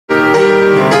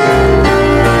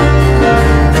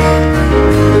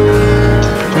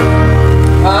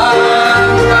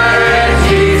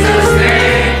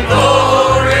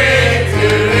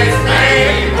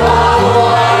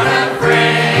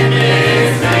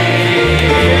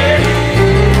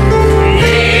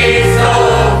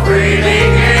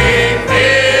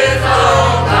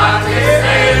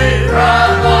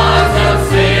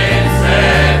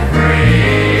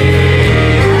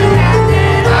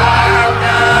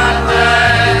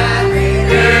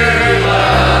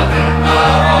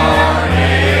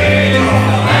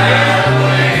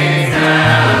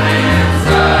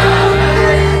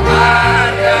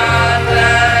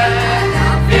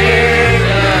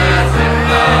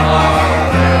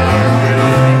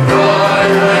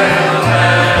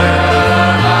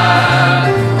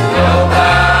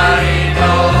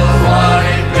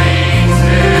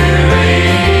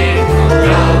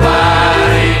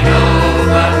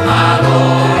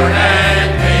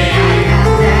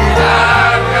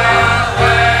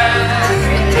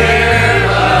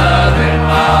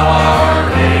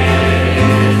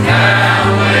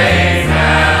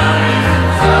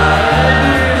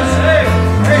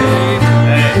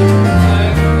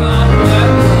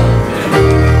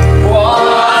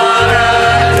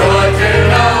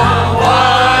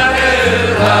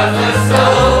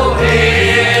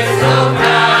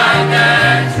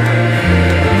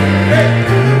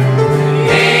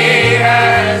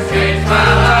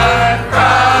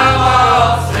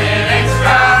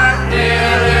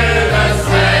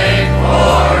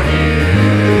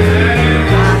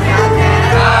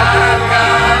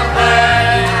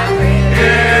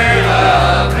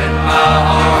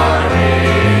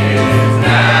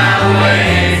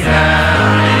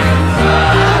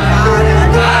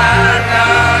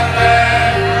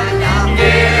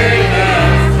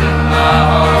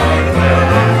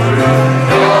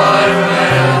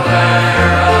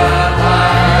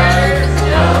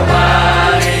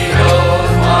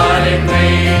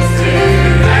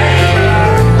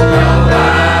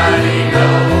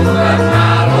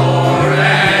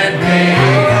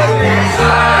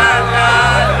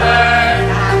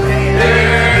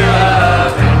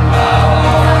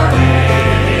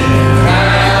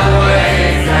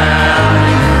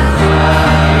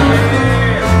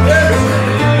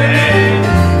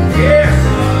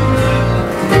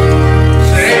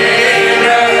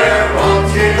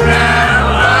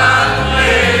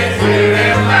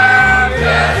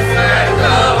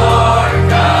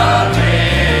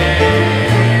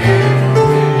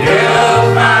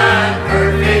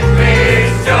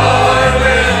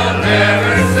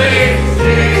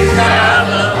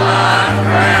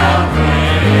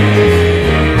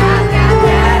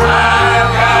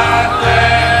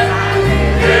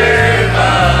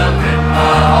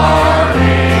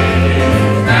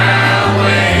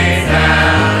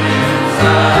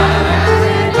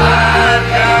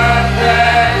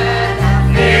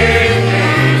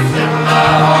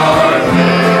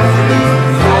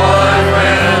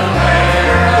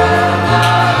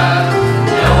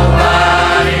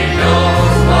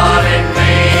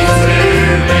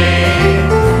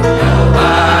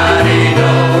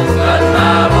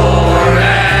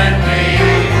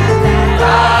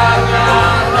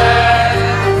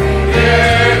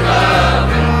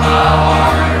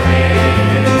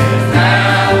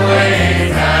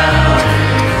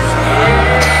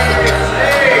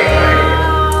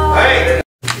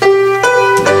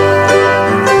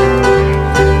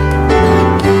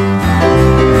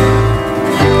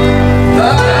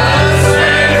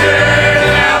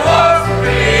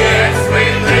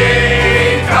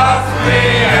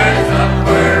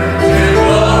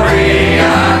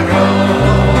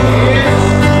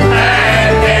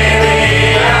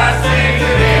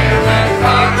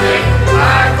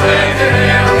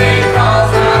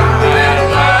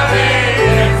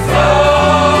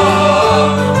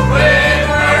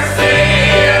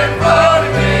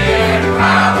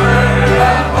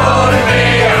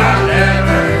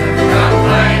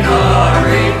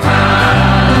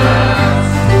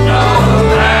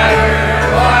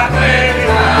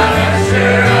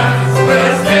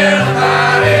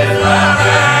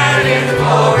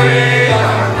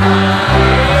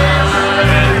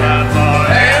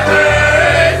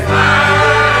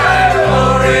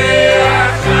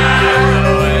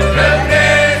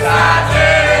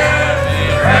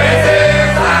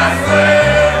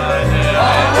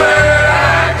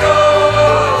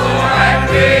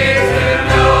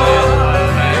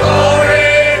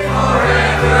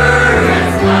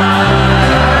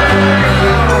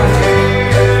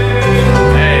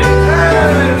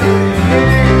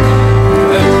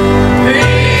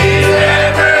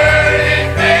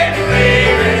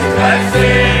Dance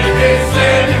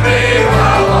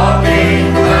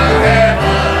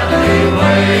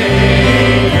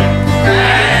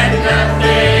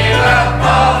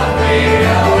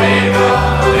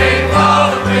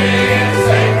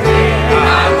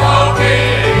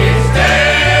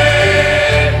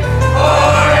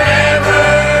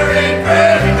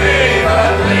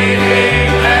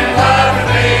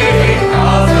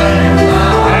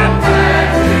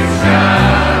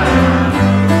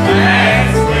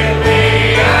with me.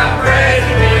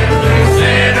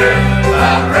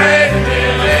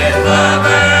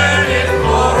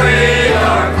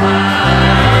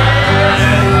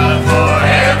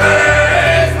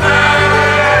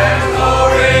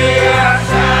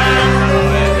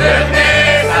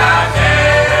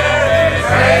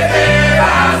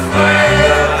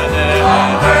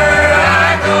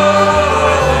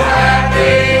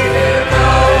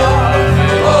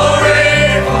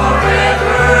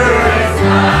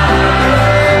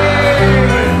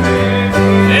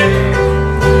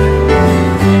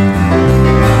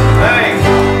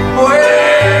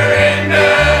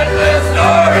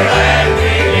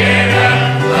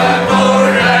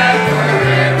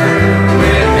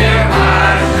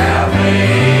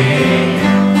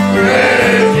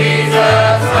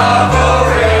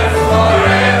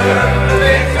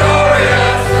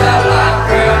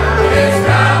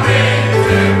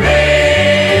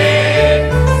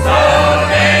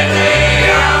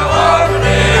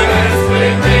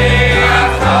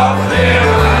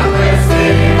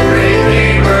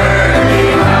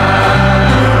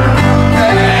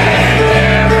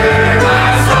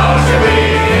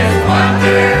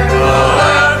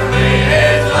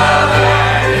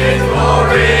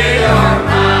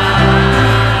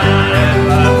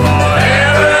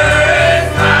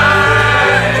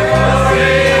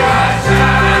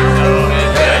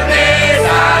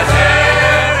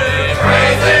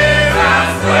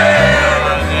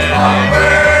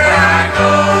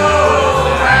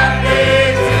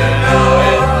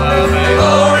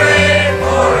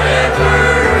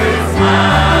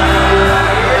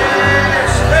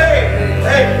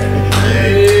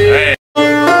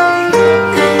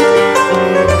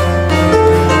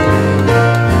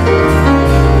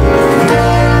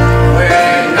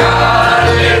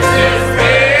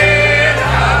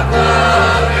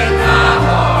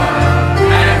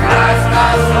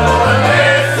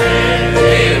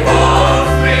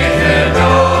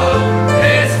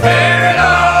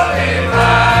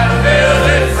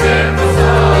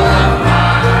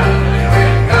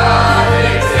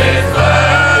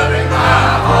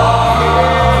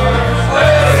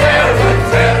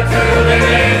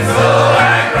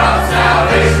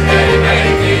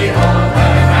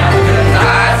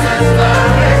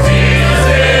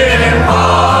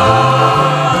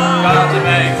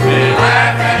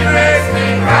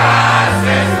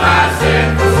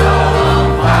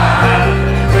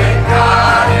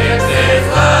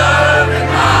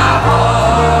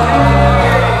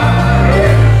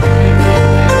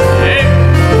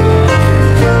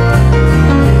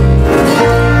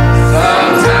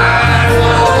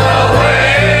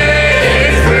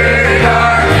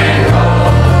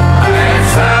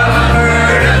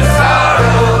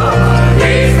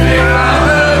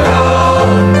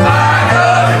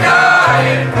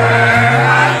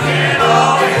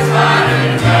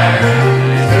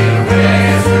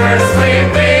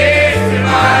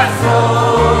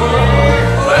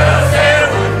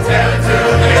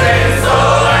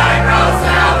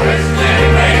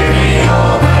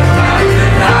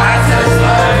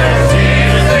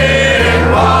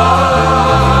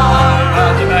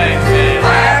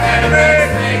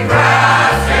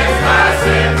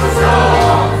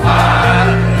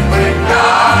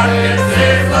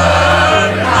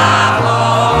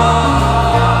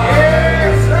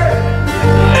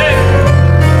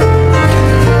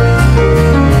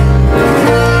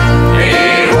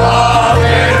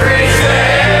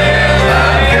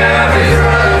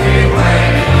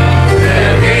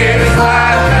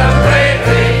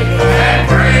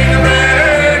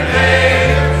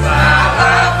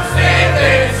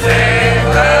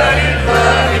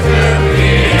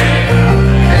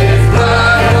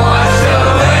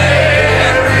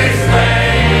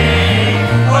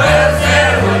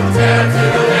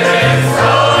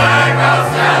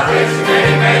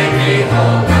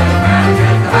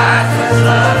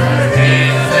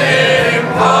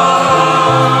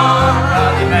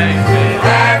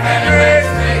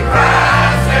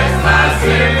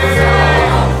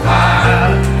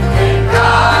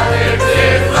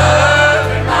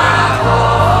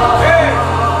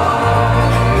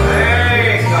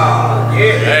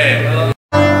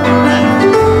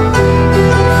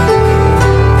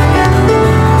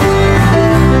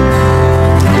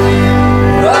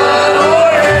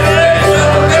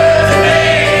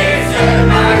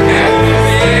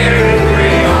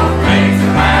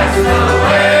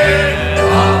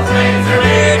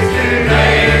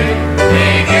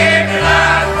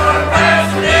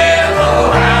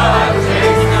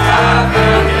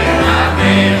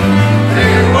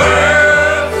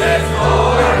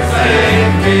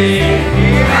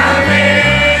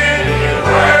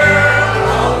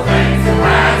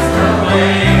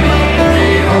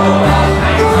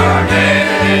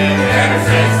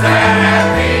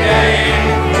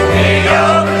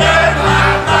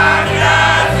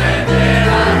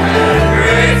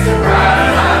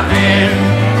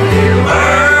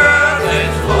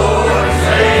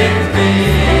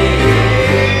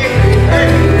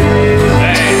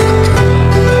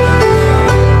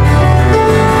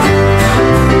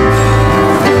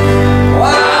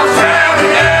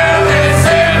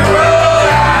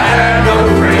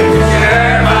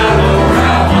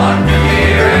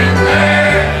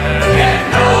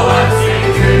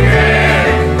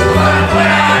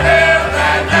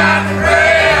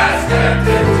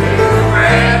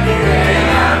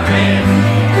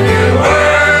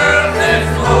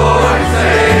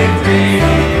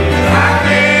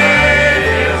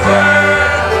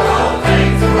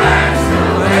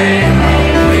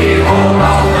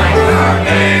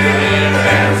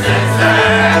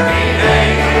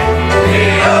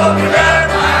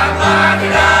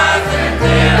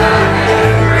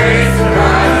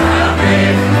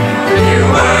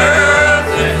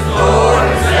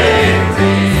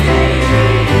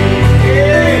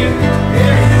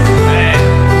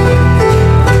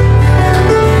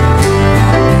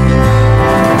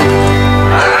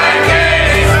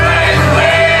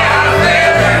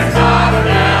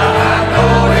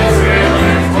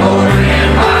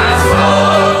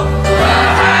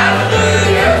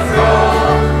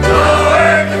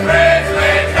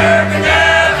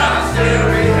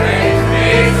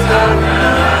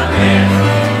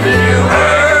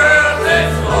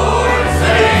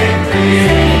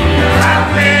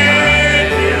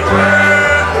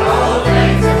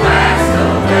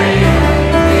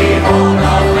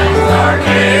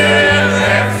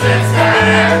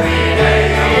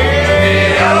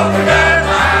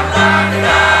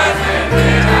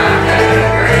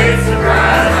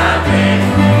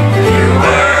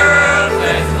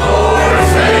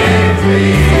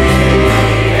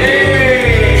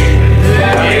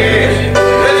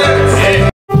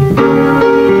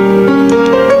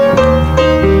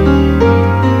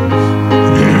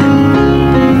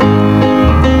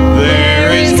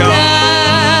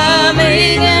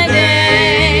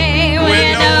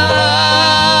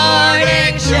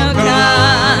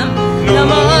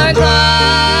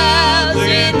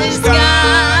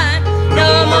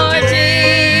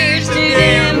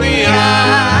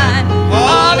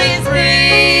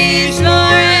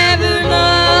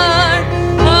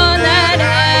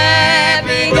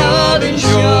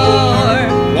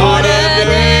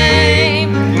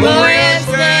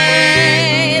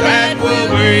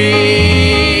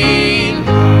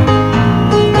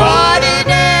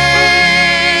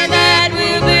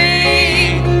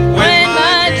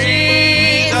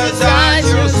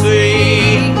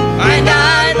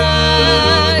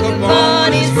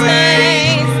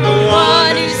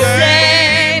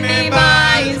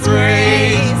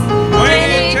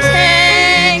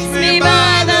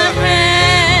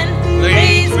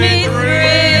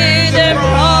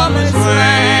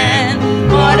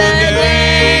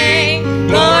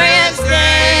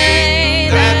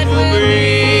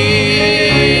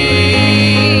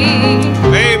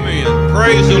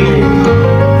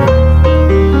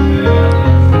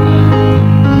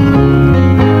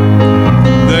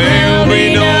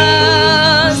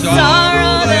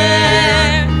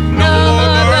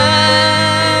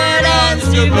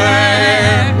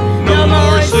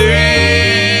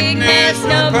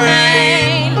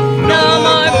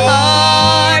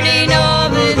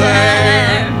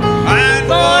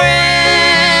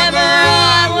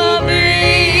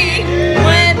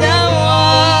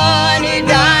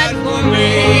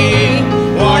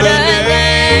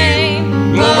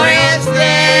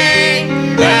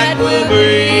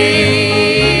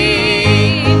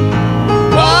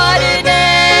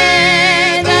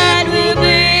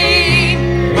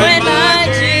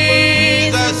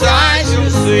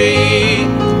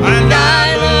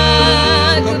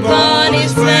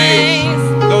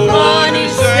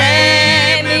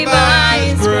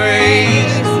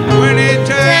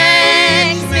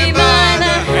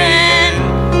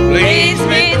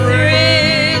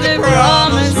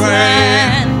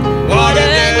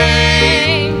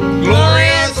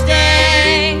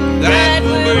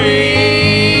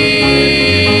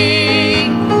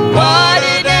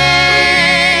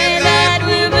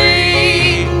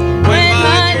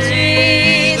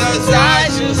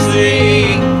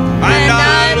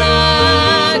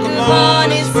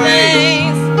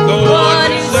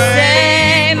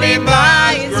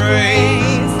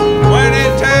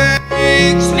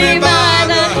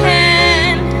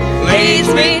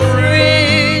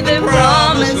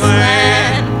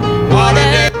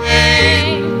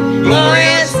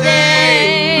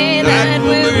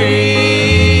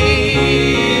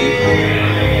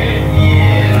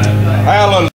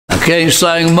 can't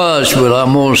sing much, but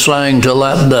I'm going to sing till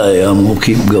that day. I'm going to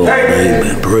keep going.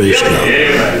 Amen. Praise God.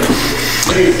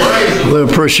 We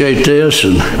appreciate this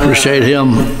and appreciate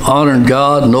him honoring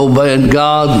God and obeying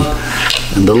God.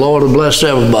 And the Lord will bless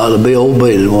everybody to be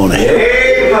obedient, won't he?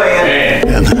 Amen.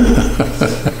 And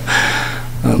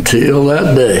until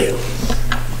that day,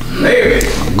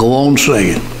 I'll go on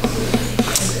singing.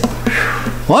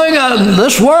 Well,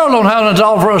 this world don't have nothing to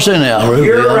offer us anyhow. Really.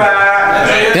 You're right.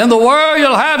 In the world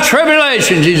you'll have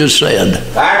tribulation, Jesus said.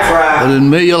 That's right. But in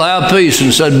me you'll have peace,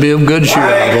 and said, be of good cheer.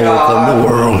 I've overcome the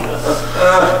world.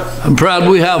 I'm proud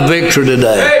we have victory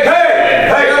today.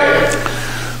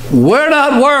 We're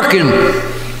not working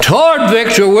toward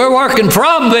victory, we're working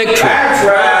from victory. That's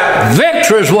right.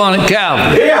 Victory is won at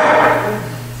Calvary. Yeah.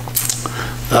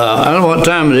 I don't know what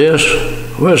time it is.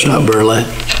 Well, it's not very late.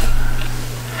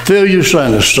 Phil, you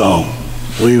sang a song.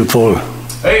 Before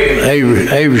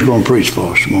Avery's going to preach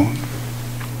for us this morning.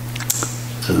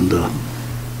 And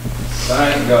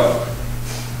thank God.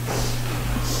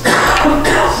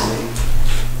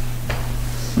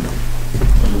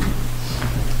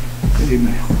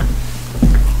 Amen.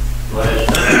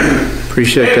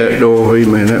 Appreciate that, Doyle.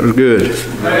 Amen. That was good.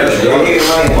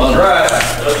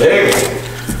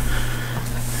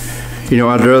 You know,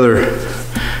 I'd rather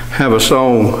have a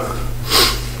song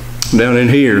down in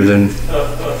here than,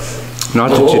 not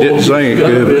that you didn't sing it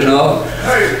good, but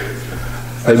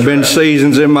there've been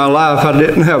seasons in my life I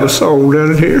didn't have a song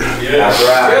down in here. That's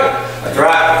right. That's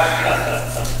right.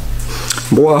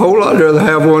 Boy, a whole lot rather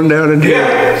have one down in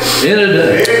here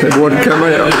than one come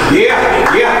out.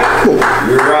 Yeah, yeah.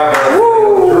 You're right.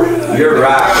 You're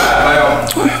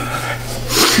right.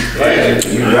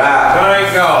 You're right.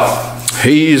 Thank God.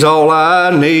 He's all I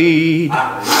need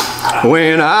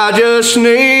when I just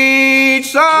need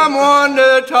someone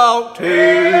to talk to.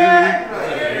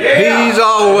 He's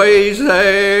always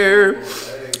there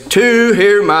to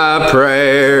hear my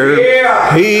prayer.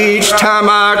 Each time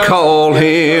I call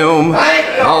him,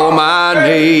 all my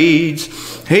needs,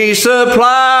 he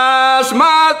supplies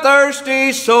my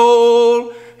thirsty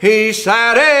soul. He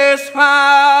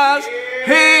satisfies.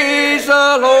 He's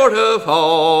the Lord of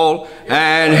all,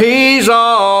 and he's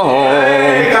all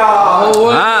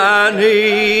I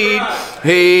need.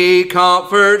 He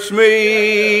comforts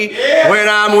me when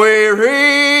I'm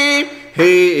weary.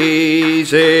 He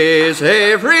eases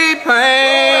every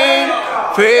pain,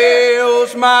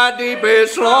 fills my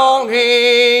deepest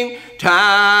longing,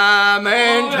 time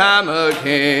and time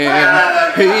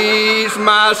again. He's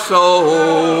my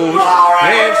soul's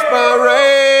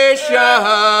inspiration,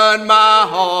 my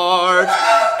heart's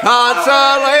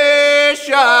consolation.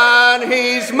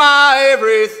 He's my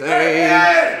everything,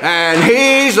 and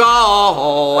he's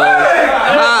all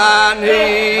I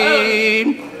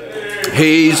need.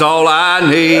 He's all I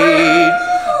need.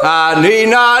 I need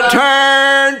not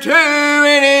turn to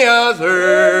any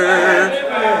other,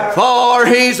 for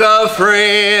he's a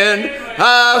friend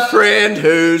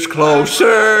who's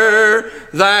closer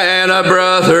than a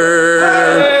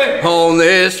brother. On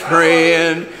this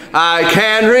friend I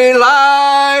can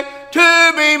rely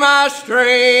to be my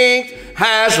strength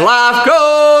as life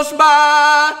goes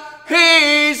by.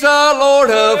 He's the Lord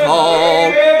of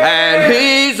all, and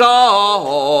he's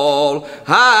all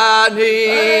I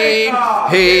need.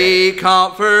 He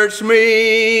comforts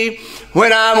me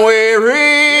when I'm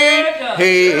weary.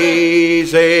 He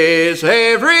eases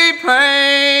every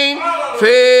pain,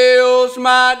 fills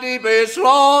my deepest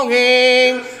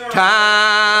longing,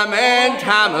 time and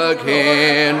time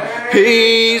again.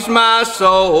 He's my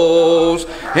soul's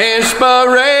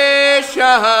inspiration,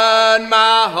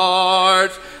 my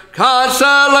heart's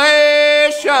consolation.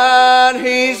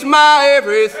 He's my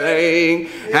everything,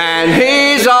 and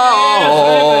he's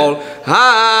all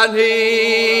I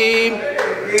need.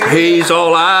 He's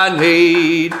all I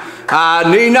need. I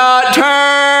need not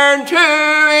turn to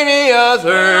any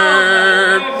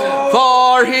other,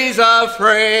 for he's a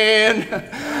friend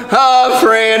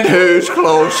who's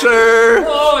closer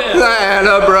than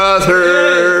a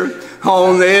brother.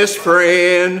 On this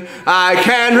friend I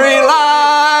can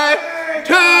rely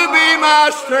to be my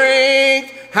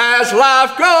strength as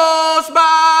life goes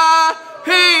by.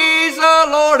 He's the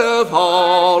Lord of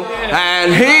all,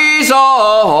 and he's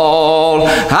all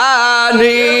I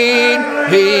need.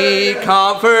 He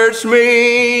comforts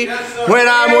me when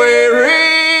I'm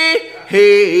weary.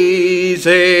 He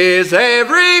eases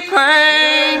every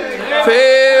pain,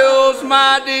 fills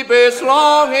my deepest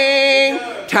longing,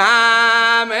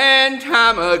 time and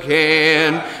time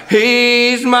again.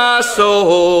 He's my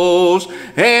soul's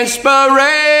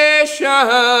inspiration,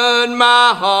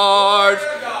 my heart's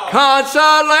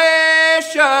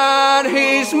consolation.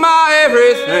 He's my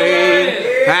everything,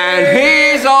 and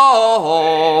He's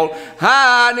all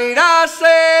I need. I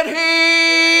said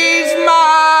He's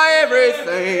my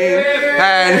everything,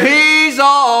 and He's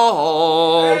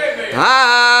all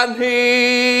I need.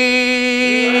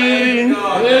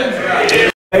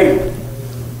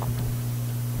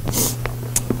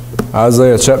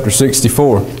 Isaiah chapter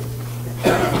 64.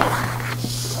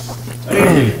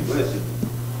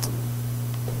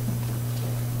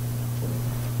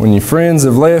 When your friends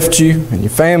have left you and your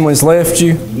family's left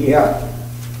you,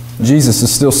 Jesus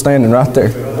is still standing right there.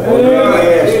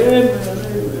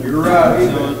 You're right,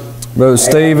 son. Brother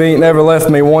Steve, He ain't never left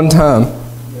me one time.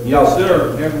 Yes,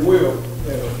 sir. Never will.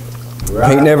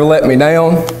 He ain't never let me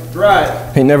down.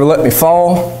 Right. He ain't never let me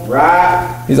fall.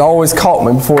 Right. He's always caught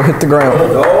me before I hit the ground.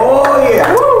 Oh,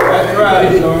 yeah. That's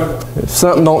right, son. If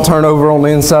something don't turn over on the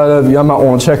inside of you, I might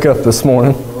want to check up this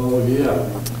morning. Oh,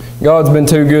 yeah. God's been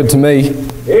too good to me.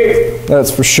 That's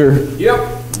for sure. Yep.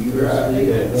 You're right.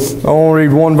 I want to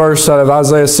read one verse out of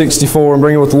Isaiah 64 and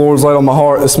bring it what the Lord's laid on my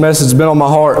heart. This message has been on my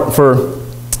heart for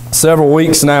several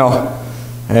weeks now.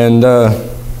 And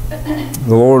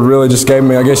the Lord really just gave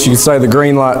me, I guess you could say, the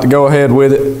green light to go ahead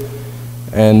with it.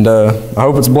 And I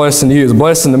hope it's a blessing to you. It's a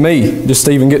blessing to me just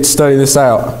to even get to study this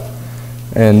out.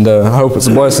 And I hope it's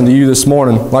a blessing to you this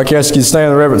morning. I'd like to ask you to stand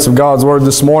in the reverence of God's Word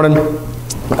this morning.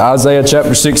 Isaiah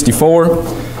chapter 64,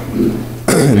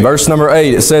 verse number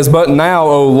 8. It says, "But now,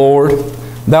 O Lord,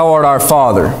 Thou art our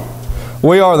Father.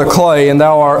 We are the clay, and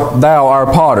Thou art our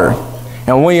potter.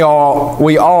 And we all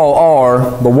are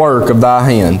the work of Thy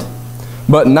hand.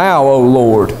 But now, O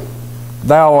Lord,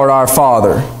 Thou art our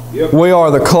Father. We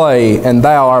are the clay, and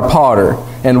Thou our potter.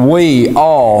 And we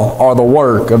all are the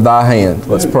work of Thy hand."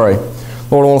 Let's pray.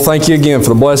 Lord, I want to thank You again for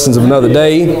the blessings of another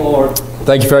day.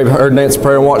 Thank You for having heard and answered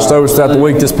prayer and watched over us throughout the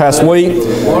week this past week.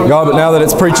 God, but now that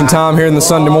it's preaching time here in the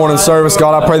Sunday morning service,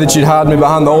 God, I pray that You'd hide me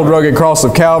behind the old rugged cross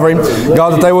of Calvary.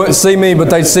 God, that they wouldn't see me, but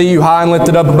they'd see You high and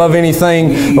lifted up above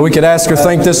anything that we could ask or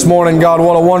think this morning. God,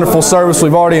 what a wonderful service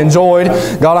we've already enjoyed.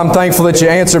 God, I'm thankful that You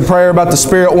answered prayer about the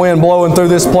Spirit wind blowing through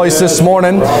this place this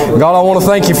morning. God, I want to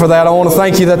thank You for that. I want to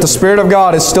thank You that the Spirit of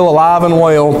God is still alive and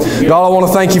well. God, I want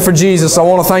to thank You for Jesus. I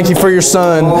want to thank You for Your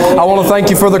Son. I want to thank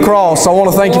You for the cross. I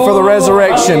want to thank You for the resurrection.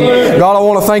 God, I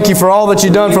want to thank You for all that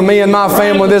You've done for me and my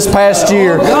family this past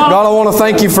year. God, I want to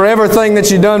thank You for everything that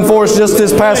You've done for us just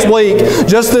this past week.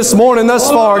 Just this morning thus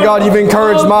far, God, You've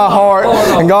encouraged my heart.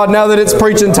 And God, now that it's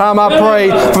preaching time, I pray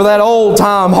for that old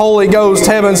time Holy Ghost,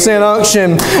 heaven sent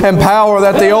unction and power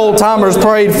that the old timers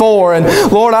prayed for. And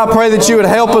Lord, I pray that You would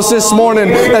help us this morning,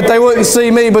 that they wouldn't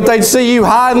see me, but they'd see You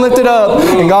high and lifted up.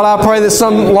 And God, I pray that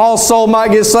some lost soul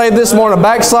might get saved this morning, a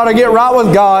backslider get right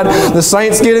with God, the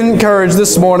saints get encouraged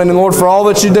this morning. And Lord, for all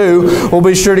that You do, we'll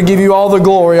be sure to give You all the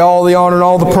glory, all the honor, and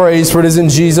all the praise, for it is in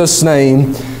Jesus'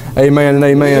 name. Amen and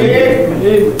amen.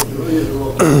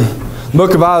 The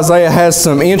book of Isaiah has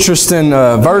some interesting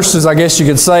verses, I guess you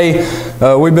could say.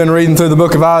 We've been reading through the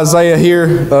book of Isaiah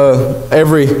here I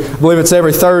believe it's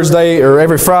every Thursday or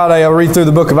every Friday. I read through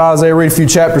the book of Isaiah, read a few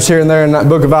chapters here and there in that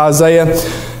book of Isaiah.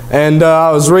 And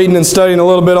I was reading and studying a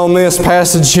little bit on this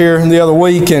passage here the other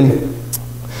week, and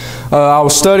I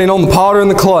was studying on the potter and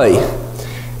the clay.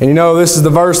 And you know, this is the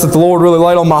verse that the Lord really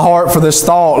laid on my heart for this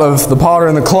thought of the potter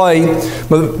and the clay.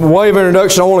 But by way of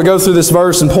introduction, I want to go through this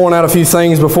verse and point out a few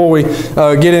things before we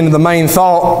get into the main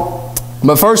thought.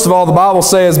 But first of all, the Bible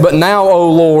says, "But now, O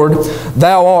Lord,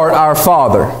 Thou art our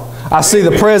Father." I see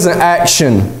the present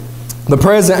action. The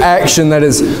present action that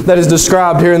is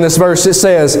described here in this verse. It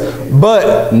says,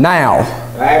 "But now."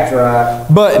 That's right.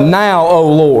 "But now, O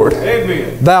Lord,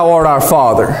 Amen. Thou art our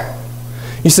Father."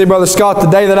 You see, Brother Scott, the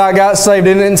day that I got saved,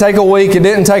 it didn't take a week, it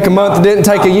didn't take a month, it didn't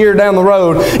take a year down the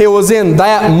road. It was in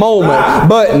that moment.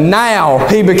 But now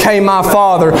He became my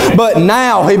Father. But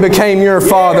now He became your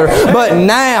Father. But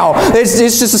now, it's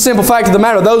just a simple fact of the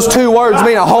matter. Those two words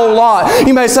mean a whole lot.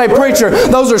 You may say, "Preacher,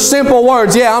 those are simple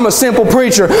words." Yeah, I'm a simple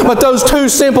preacher. But those two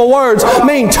simple words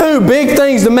mean two big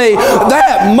things to me.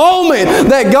 That moment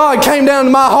that God came down to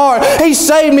my heart, He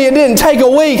saved me. It didn't take a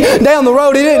week down the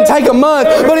road. It didn't take a month.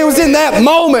 But it was in that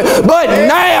moment. "But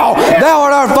now Thou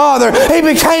art our Father." He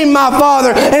became my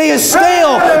Father, and He is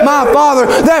still my Father.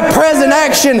 That present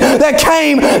action that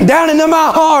came down into my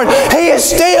heart, He is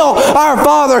still our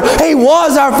Father. He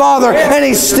was our Father, and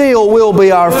He still will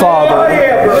be our Father.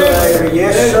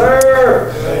 Yes,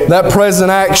 sir. That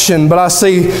present action. But I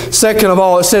see, second of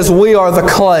all, it says we are the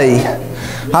clay.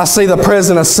 I see the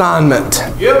present assignment.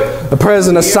 The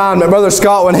present assignment. Brother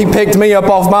Scott, when he picked me up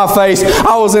off my face,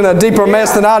 I was in a deeper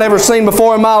mess than I'd ever seen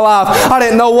before in my life. I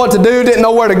didn't know what to do, didn't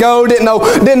know where to go, didn't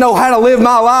know how to live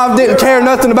my life, didn't care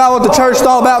nothing about what the church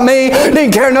thought about me,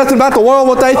 didn't care nothing about the world,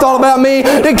 what they thought about me,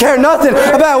 didn't care nothing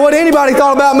about what anybody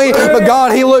thought about me. But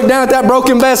God, He looked down at that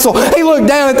broken vessel. He looked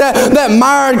down at that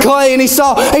mired clay, and He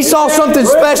saw something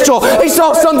special. He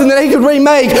saw something that He could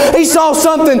remake. He saw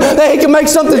something that He could make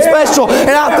something special.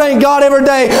 And I thank God every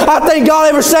day. I thank God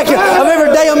every second of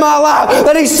every day of my life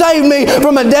that He saved me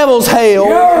from a devil's hell.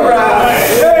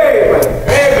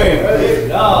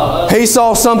 He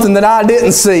saw something that I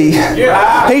didn't see.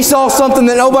 He saw something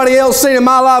that nobody else seen in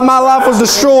my life. My life was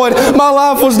destroyed. My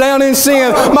life was down in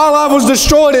sin. My life was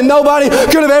destroyed, and nobody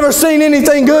could have ever seen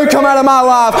anything good come out of my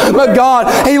life. But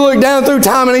God, He looked down through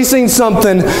time and He seen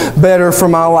something better for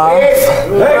my life.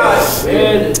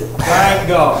 Thank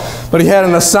God. But He had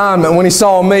an assignment. When He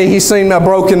saw me, He seen a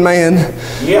broken man.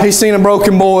 He seen a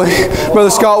broken boy. Brother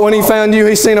Scott, when He found you,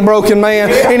 He seen a broken man.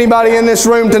 Anybody in this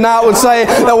room tonight would say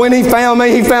that when He found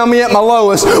me at my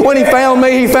lowest. When He found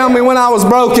me when I was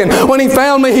broken. When He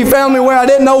found me where I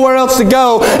didn't know where else to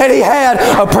go. And He had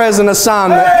a present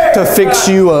assignment to fix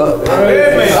you up.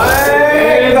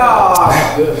 Thank God.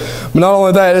 But not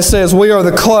only that, it says, we are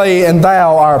the clay and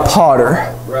thou art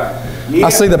potter. I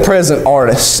see the present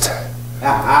artist.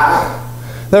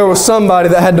 There was somebody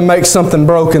that had to make something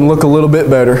broken look a little bit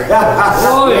better.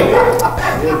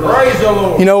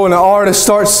 You know, when an artist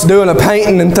starts doing a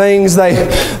painting and things,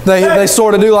 they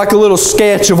sort of do like a little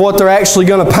sketch of what they're actually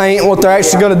going to paint, what they're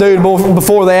actually going to do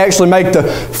before they actually make the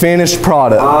finished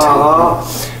product.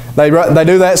 They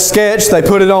do that sketch, they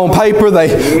put it on paper,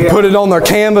 they put it on their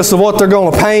canvas of what they're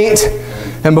going to paint.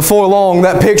 And before long,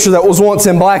 that picture that was once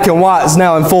in black and white is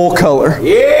now in full color.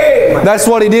 That's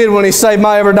what He did when He saved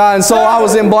my ever dying soul. I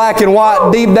was in black and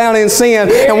white, deep down in sin.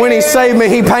 And when He saved me,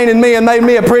 He painted me and made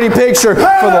me a pretty picture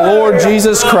for the Lord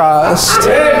Jesus Christ.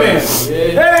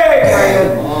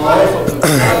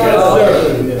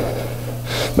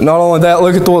 But not only that,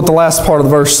 look at what the last part of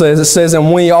the verse says. It says,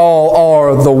 and we all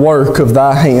are the work of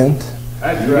Thy hand.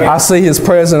 I see His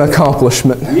present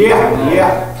accomplishment.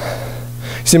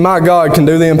 See, my God can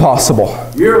do the impossible.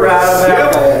 You're right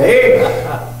about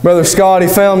that. Brother Scott, He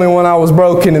found me when I was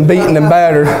broken and beaten and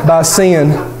battered by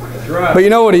sin. But you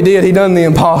know what He did? He done the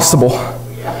impossible.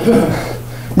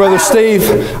 Brother Steve,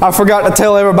 I forgot to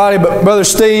tell everybody, but Brother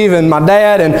Steve and my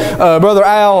dad and Brother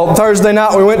Al, Thursday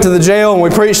night we went to the jail and we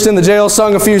preached in the jail,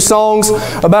 sung a few songs.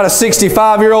 About a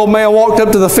 65-year-old man walked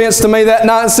up to the fence to me that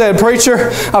night and said,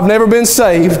 "Preacher, I've never been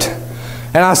saved."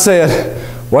 And I said,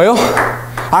 "Well,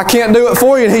 I can't do it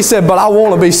for you." And he said, "But I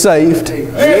want to be saved."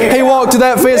 He walked to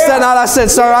that fence that night. I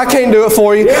said, "Sir, I can't do it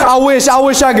for you. I wish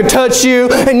I could touch you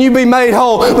and you be made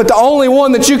whole. But the only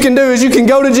one that you can do is you can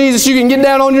go to Jesus. You can get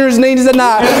down on your knees at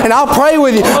night and I'll pray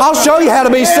with you. I'll show you how to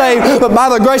be saved." But by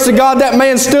the grace of God, that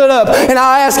man stood up and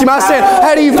I asked him, I said,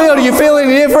 "How do you feel? Do you feel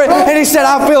any different?" And he said,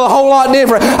 "I feel a whole lot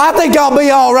different. I think I'll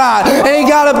be all right." And he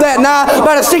got up that night,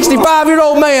 about a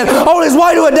 65-year-old man on his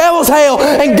way to a devil's hell,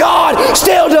 and God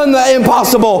still done the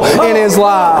impossible in his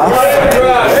life.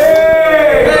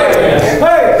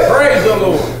 Praise the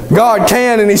Lord. God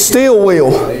can and He still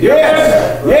will.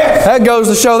 Yes. Yes. That goes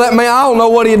to show that man, I don't know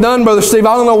what he had done, Brother Steve.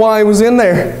 I don't know why he was in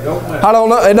there. I don't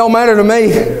know. It don't matter to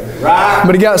me. Right.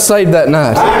 But he got saved that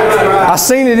night. I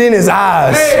seen it in his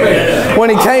eyes. When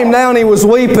he came down, he was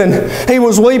weeping. He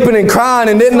was weeping and crying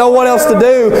and didn't know what else to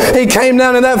do. He came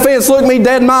down to that fence, looked me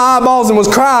dead in my eyeballs and was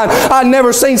crying. I'd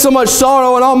never seen so much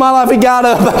sorrow in all my life. He got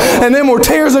up. And them were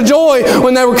tears of joy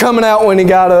when they were coming out when he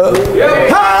got up.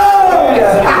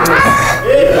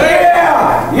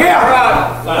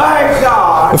 Thank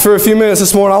God. But for a few minutes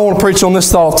this morning, I want to preach on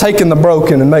this thought of taking the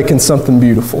broken and making something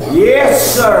beautiful.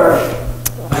 Yes, sir.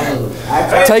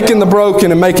 Taking the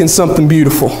broken and making something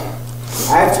beautiful.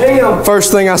 That's Him.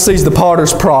 First thing I see is the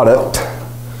potter's product.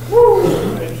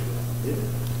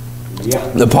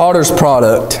 The potter's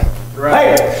product.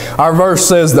 Hey. Our verse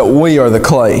says that we are the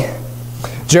clay.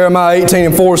 Jeremiah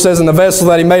 18:4 says, "And the vessel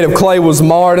that He made of clay was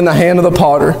marred in the hand of the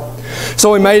potter.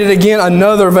 So He made it again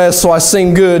another vessel. I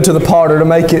seemed good to the potter to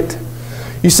make it."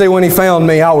 You see, when He found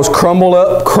me, I was crumbled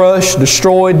up, crushed,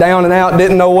 destroyed, down and out,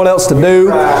 didn't know what else to do.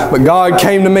 But God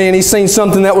came to me and He seen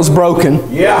something that was broken.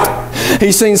 Yeah.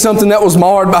 He seen something that was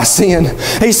marred by sin.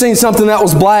 He seen something that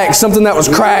was black, something that was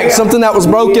cracked, something that was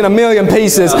broken a million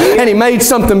pieces. And He made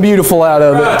something beautiful out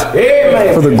of it.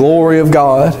 Amen. For the glory of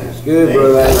God. Good,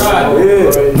 brother.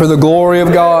 Good. For the glory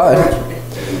of God.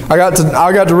 I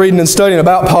got to reading and studying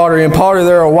about pottery. In pottery,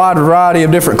 there are a wide variety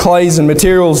of different clays and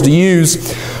materials to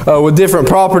use with different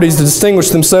properties to distinguish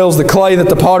themselves. The clay that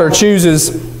the potter chooses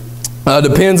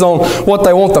depends on what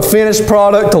they want the finished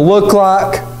product to look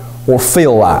like or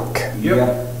feel like.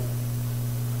 Yep.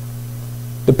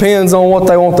 Depends on what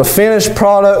they want the finished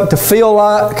product to feel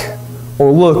like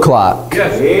or look like.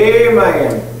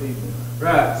 Amen.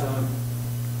 Right, son.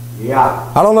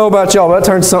 Yeah. I don't know about y'all, but that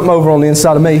turned something over on the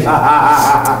inside of me.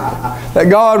 That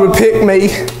God would pick me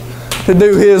to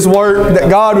do His work, that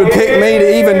God would pick me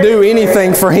to even do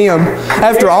anything for Him.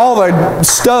 After all the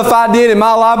stuff I did in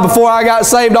my life before I got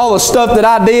saved, all the stuff that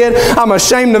I did, I'm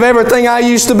ashamed of everything I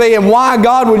used to be, and why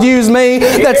God would use me,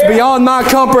 that's beyond my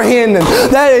comprehending.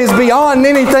 That is beyond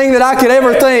anything that I could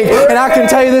ever think. And I can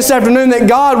tell you this afternoon that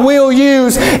God will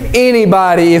use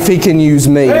anybody if He can use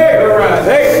me.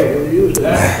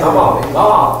 Come on, come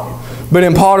on. But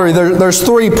in pottery, there's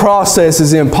three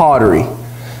processes in pottery.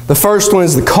 The first one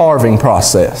is the carving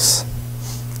process.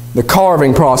 The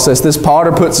carving process. This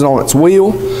potter puts it on its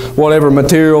wheel, whatever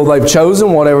material they've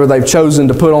chosen, whatever they've chosen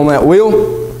to put on that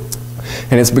wheel,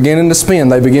 and it's beginning to spin.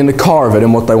 They begin to carve it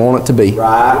in what they want it to be.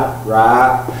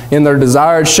 Right. In their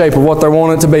desired shape of what they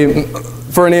want it to be.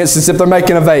 For an instance, if they're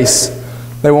making a vase,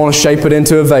 they want to shape it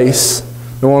into a vase.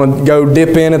 They want to go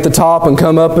dip in at the top and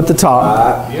come up at the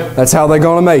top. Right. Yep. That's how they're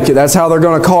going to make it. That's how they're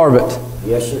going to carve it.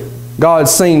 Yes, sir.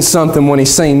 God's seen something when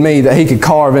He's seen me that He could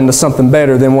carve into something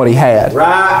better than what He had.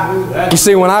 Right. You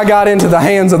see, when I got into the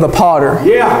hands of the potter,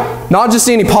 Yeah. not just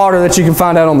any potter that you can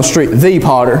find out on the street, the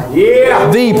potter. Yeah.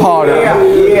 The potter.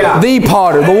 Yeah. The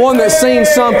potter. The one that seen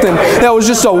something that was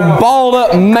just a balled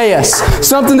up mess.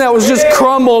 Something that was just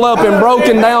crumbled up and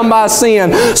broken down by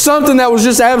sin. Something that was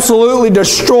just absolutely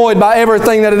destroyed by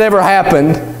everything that had ever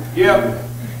happened. Yep.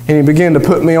 And He began to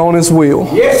put me on His wheel.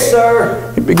 Yes,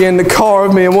 sir. He began to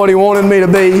carve me in what He wanted me to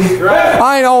be.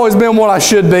 I ain't always been what I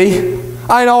should be.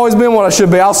 I ain't always been what I should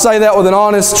be. I'll say that with an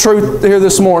honest truth here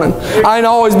this morning. I ain't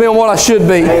always been what I should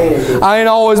be. I ain't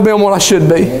always been what I should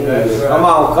be. Come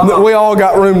on, come on. We all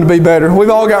got room to be better. We've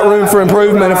all got room for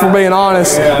improvement if we're being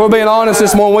honest. If we're being honest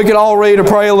this morning. We could all read or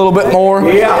pray a little bit more.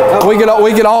 We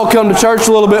could all come to church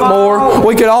a little bit more.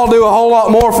 We could all do a whole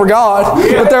lot more for God.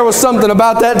 But there was something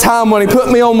about that time when He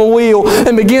put me on the wheel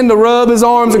and began to rub His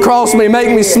arms across me,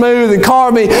 make me smooth, and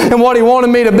carve me in what He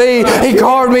wanted me to be. He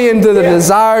carved me into the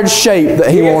desired shape that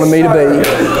He wanted me to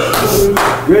be.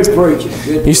 Good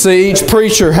preaching. You see, each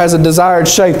preacher has a desired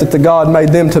shape that the God made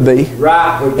them to be.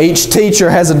 Right. Each teacher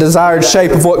has a desired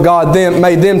shape of what God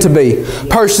made them to be.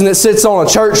 Person that sits on a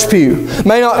church pew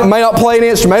may not play an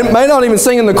instrument, may not even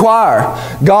sing in the choir.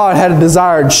 God had a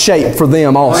desired shape for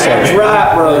them also. That's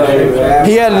right, brother.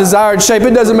 He had a desired shape.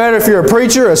 It doesn't matter if you're a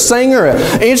preacher, a singer,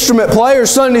 an instrument player,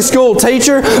 Sunday school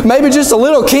teacher, maybe just a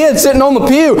little kid sitting on the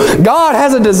pew. God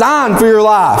has a design for your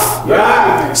life.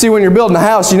 Right. See, when you're building a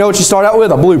house, you know what you start out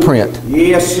with? A blueprint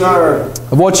Yes, sir.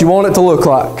 of what you want it to look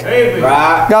like.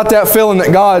 Right. Got that feeling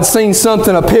that God seen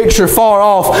something, a picture far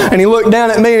off, and He looked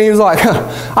down at me and He was like,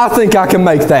 I think I can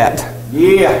make that.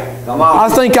 Yeah. Come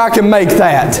on. I think I can make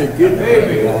that. Good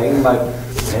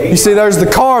baby. You see, there's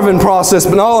the carving process,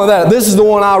 but not only that, this is the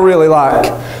one I really like.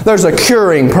 There's a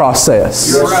curing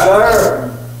process. Yes,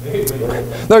 sir.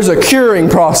 There's a curing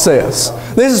process.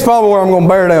 This is probably where I'm going to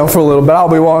bear down for a little bit. I'll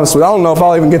be honest with you. I don't know if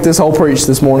I'll even get this whole preach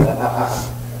this morning.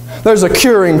 There's a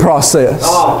curing process.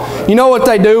 You know what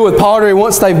they do with pottery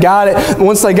once they got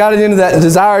it into that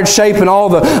desired shape and all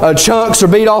the chunks are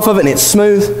beat off of it and it's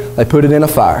smooth? They put it in a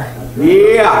fire.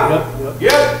 Yeah.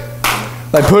 Yep.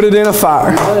 They put it in a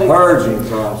fire. Purging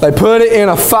process. They put it in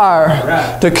a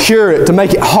fire to cure it, to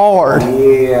make it hard.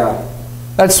 Yeah.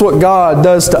 That's what God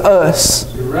does to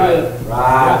us.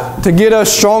 Right. To get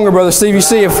us stronger, Brother Steve. You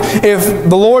see, if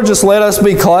the Lord just let us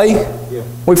be clay,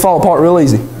 we'd fall apart real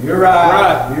easy. You're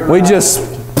right.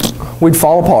 We'd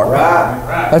fall apart.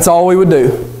 Right. That's all we would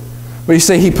do. But you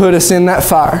see, He put us in that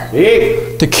fire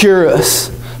to cure us,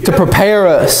 to prepare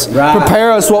us,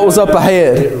 prepare us what was up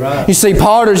ahead. You see,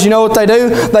 potters, you know what they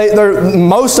do?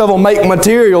 Most of them make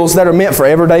materials that are meant for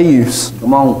everyday use.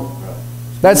 Come on.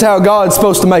 That's how God's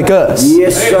supposed to make us.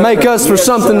 Yes, sir. Make us for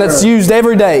something that's used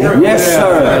every day. Yes,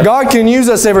 sir. God can use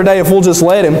us every day if we'll just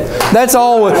let Him. That's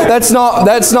all. That's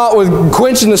not with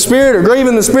quenching the Spirit or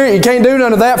grieving the Spirit. You can't do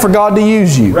none of that for God to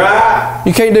use you. Right.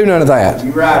 You can't do none of that.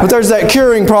 You're right. But there's that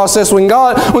curing process when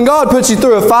God puts you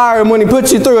through a fire and when He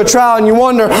puts you through a trial and you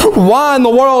wonder, why in the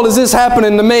world is this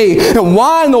happening to me? And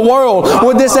why in the world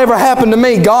would this ever happen to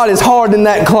me? God is hardening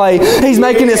that clay. He's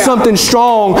making it something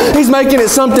strong. He's making it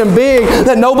something big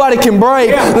that nobody can break.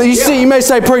 You see, you may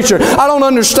say, preacher, I don't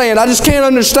understand. I just can't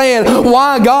understand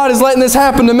why God is letting this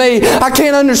happen to me. I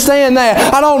can't understand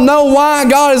that. I don't know why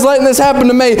God is letting this happen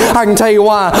to me. I can tell you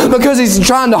why. Because He's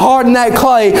trying to harden that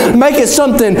clay, make it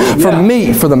something for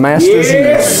meat for the Master's use.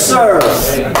 Yes, sir.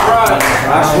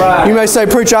 That's right. You may say,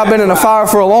 preacher, I've been in a fire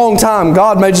for a long time.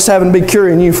 God may just happen to be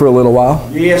curing you for a little while.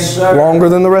 Yes, sir. Longer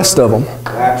than the rest of them.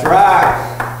 That's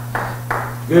right.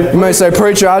 Good. You may say,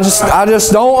 preacher, I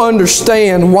just don't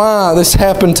understand why this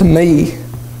happened to me.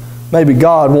 Maybe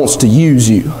God wants to use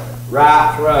you.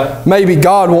 Right. Maybe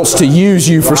God wants to use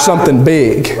you for something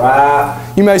big.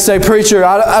 Right. You may say, preacher,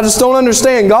 I just don't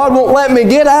understand. God won't let me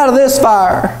get out of this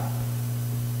fire.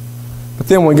 But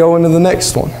then we go into the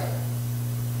next one.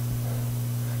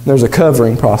 There's a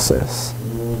covering process.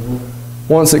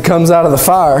 Once it comes out of the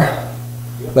fire,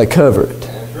 they cover it.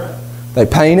 They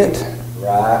paint it.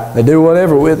 Right. They do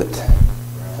whatever with it.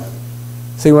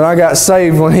 See, when I got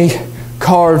saved, when He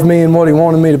carved me in what He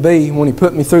wanted me to be, when He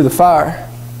put me through the fire,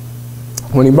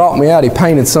 when He brought me out, He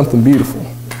painted something beautiful.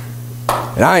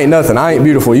 And I ain't nothing. I ain't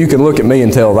beautiful. You can look at me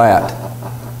and tell that.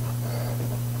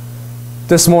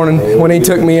 This morning, when He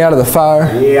took me out of the fire,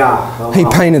 He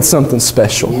painted something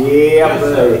special.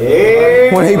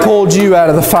 When He pulled you out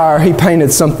of the fire, He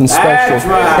painted something special.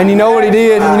 And you know what He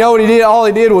did? You know what He did? All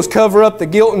He did was cover up the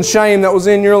guilt and shame that was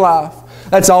in your life.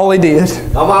 That's all He did.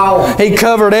 Come on. He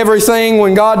covered everything.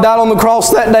 When God died on the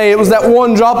cross that day, it was that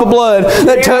one drop of blood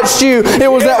that touched you. It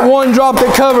was that one drop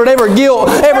that covered every guilt,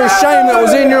 every shame that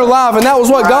was in your life. And that was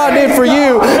what God did for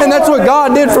you. And that's what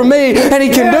God did for me. And He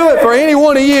can do it for any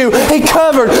one of you. He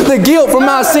covered the guilt from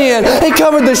my sin. He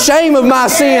covered the shame of my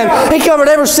sin. He covered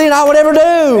every sin I would ever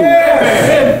do.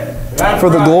 For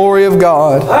the glory of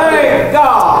God. Thank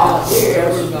God.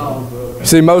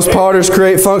 See, most potters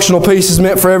create functional pieces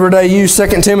meant for everyday use.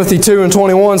 2 Timothy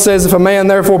 2:21 says, if a man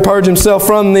therefore purge himself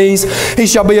from these, he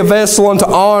shall be a vessel unto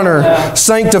honor,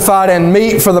 sanctified and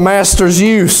meet for the Master's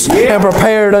use, and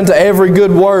prepared unto every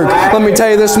good work. Let me tell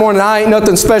you this morning, I ain't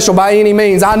nothing special by any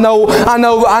means. I know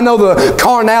the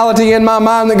carnality in my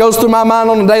mind that goes through my mind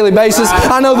on a daily basis.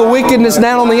 I know the wickedness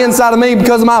down on the inside of me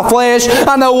because of my flesh.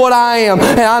 I know what I am,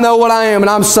 and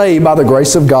I'm saved by the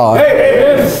grace of God.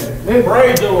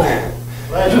 Praise the Lord.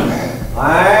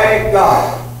 Thank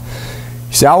God.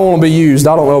 You see, I want to be used.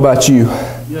 I don't know about you,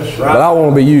 but I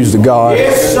want to be used of God.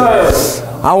 Yes,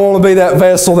 sir. I want to be that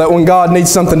vessel that when God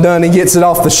needs something done, He gets it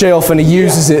off the shelf and He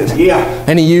uses it. Yeah.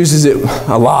 And He uses it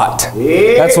a lot.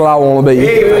 Yeah. That's what I want to be.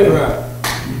 Amen.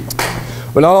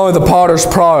 But not only the potter's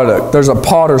product, there's a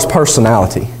potter's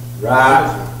personality.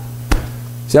 Right.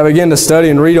 See, I began to study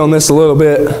and read on this a little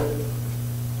bit.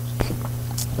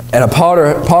 And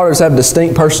potters have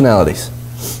distinct personalities.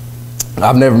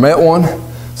 I've never met one,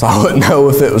 so I wouldn't know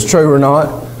if it was true or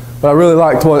not. But I really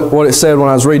liked what it said when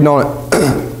I was reading on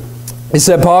it. It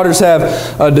said potters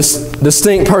have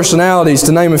distinct personalities.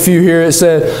 To name a few here, it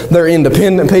said they're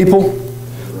independent people,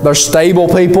 they're stable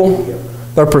people,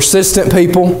 they're persistent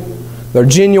people, they're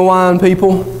genuine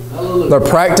people, they're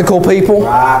practical people,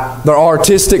 they're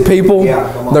artistic people,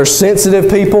 they're sensitive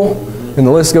people, and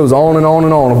the list goes on and on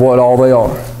and on of what all they are.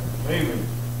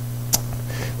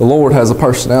 The Lord has a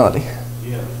personality.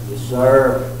 Yes,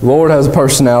 sir. The Lord has a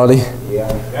personality.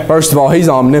 Yeah. First of all, He's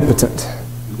omnipotent.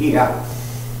 Yeah.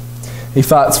 He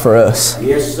fights for us.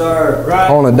 Yes, sir.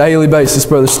 On a daily basis,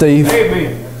 Brother Steve.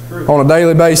 Amen. On a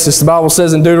daily basis. The Bible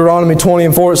says in Deuteronomy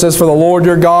 20:4, it says, for the Lord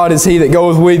your God is He that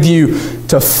goeth with you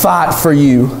to fight for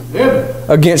you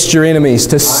against your enemies,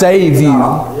 to save you.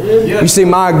 You see,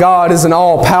 my God is an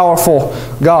all-powerful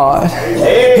God.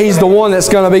 He's the one that's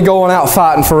going to be going out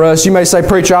fighting for us. You may say,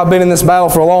 preacher, I've been in this battle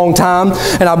for a long time,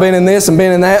 and I've been in this and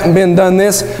been in that and been done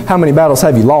this. How many battles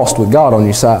have you lost with God on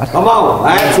your side? Come on.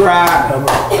 That's right.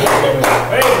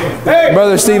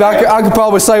 Brother Steve, I could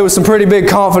probably say with some pretty big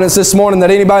confidence this morning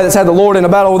that anybody that's had the Lord in a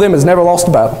battle with Him has never lost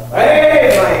a battle.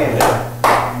 Amen.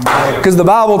 Because the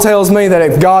Bible tells me that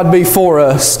if God be for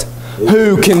us,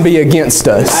 who can be against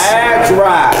us? That's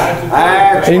right.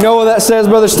 And you know what that says,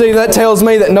 Brother Steve? That tells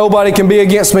me that nobody can be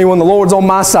against me when the Lord's on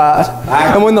my side.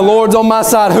 And when the Lord's on my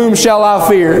side, whom shall I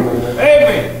fear?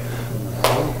 Amen.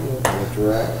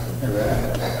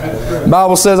 The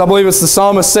Bible says, I believe it's the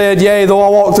psalmist said, yea, though I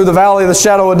walk through the valley of the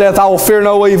shadow of death, I will fear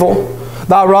no evil.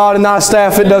 Thy rod and thy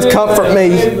staff, it doth comfort me.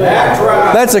 That's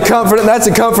right. That's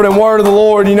a comforting word of the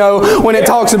Lord. You know, when it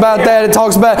talks about that, it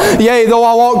talks about, yea, though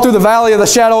I walk through the valley of the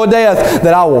shadow of death,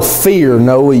 that I will fear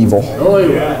no evil.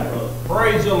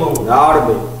 Praise the Lord. Ought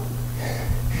to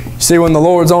be. See, when the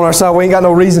Lord's on our side, we ain't got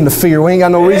no reason to fear. We ain't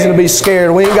got no reason to be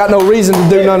scared. We ain't got no reason to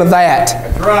do none of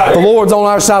that. right. The Lord's on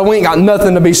our side. We ain't got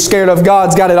nothing to be scared of.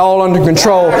 God's got it all under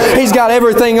control. He's got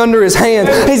everything under His hands.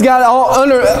 He's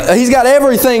got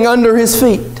everything under His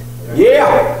feet.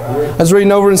 Yeah. I was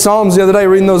reading over in Psalms the other day,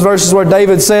 reading those verses where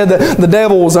David said that the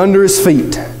devil was under his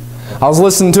feet. I was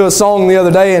listening to a song the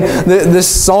other day, and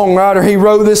this songwriter, he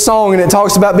wrote this song, and it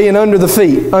talks about being under the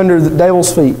feet, under the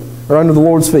devil's feet, or under the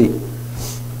Lord's feet.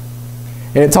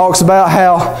 And it talks about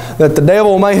how that the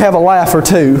devil may have a laugh or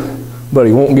two, but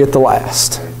he won't get the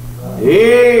last.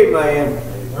 Amen.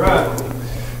 Right.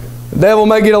 The devil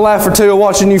may get a laugh or two of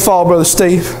watching you fall, Brother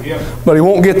Steve, but he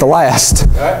won't get the last.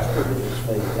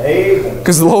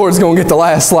 Because the Lord's going to get the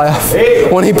last laugh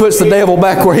when He puts the devil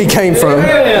back where he came from.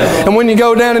 And when you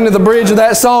go down into the bridge of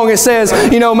that song, it says,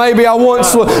 you know, maybe I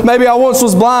once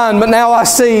was blind, but now I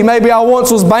see. Maybe I once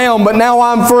was bound, but now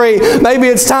I'm free. Maybe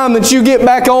it's time that you get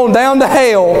back on down to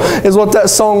hell, is what that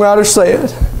songwriter said.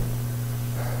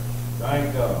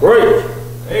 Thank God. Great.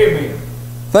 Amen.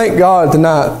 Thank God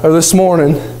tonight, or this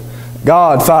morning,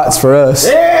 God fights for us.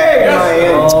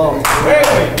 Amen.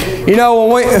 You know,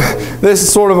 when this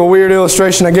is sort of a weird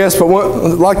illustration, I guess, but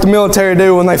like the military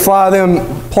do when they fly them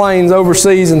planes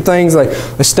overseas and things, they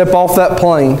step off that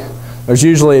plane. There's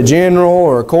usually a general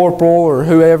or a corporal or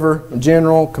whoever, a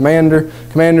general,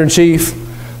 commander-in-chief.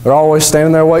 They're always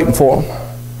standing there waiting for them.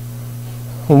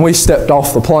 When we stepped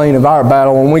off the plane of our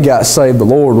battle, when we got saved, the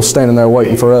Lord was standing there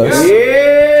waiting for us.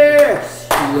 Yes.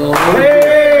 Amen.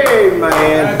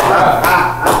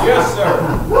 Yes, sir.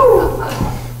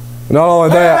 Not only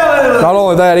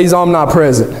that, He's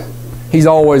omnipresent. He's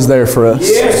always there for us.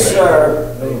 Yes,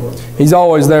 sir. He's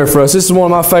always there for us. This is one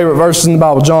of my favorite verses in the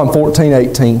Bible, John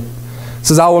 14:18. It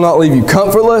says, I will not leave you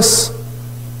comfortless.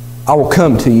 I will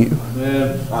come to you.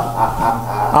 Amen.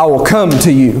 I will come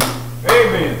to you.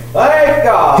 Amen. Thank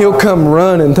God. He'll come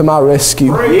running to my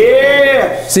rescue.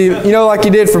 Yes. See, you know, like He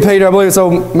did for Peter, I believe it's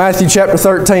Matthew chapter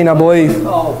 13, I believe.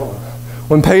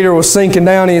 When Peter was sinking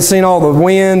down, he had seen all the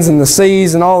winds and the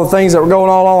seas and all the things that were going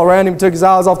on all around him. He took his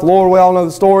eyes off the Lord. We all know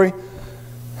the story.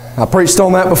 I preached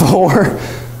on that before.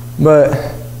 But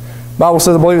the Bible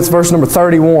says, I believe it's verse number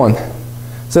 31. It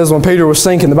says when Peter was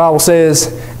sinking, the Bible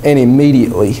says, and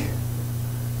immediately,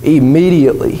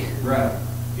 Right.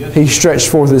 He stretched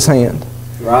forth His hand.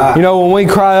 Right. You know, when we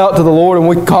cry out to the Lord and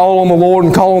we call on the Lord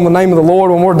and call on the name of the Lord,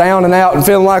 when we're down and out and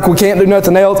feeling like we can't do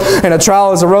nothing else and a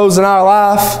trial has arose in our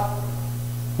life,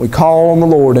 we call on the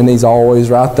Lord and He's always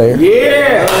right there.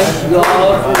 Yes.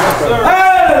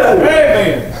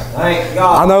 Amen. Thank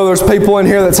God. I know there's people in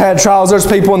here that's had trials. There's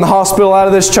people in the hospital out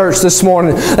of this church this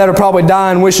morning that are probably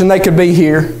dying wishing they could be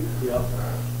here.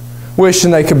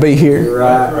 Wishing they could be here. You're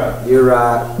right. You're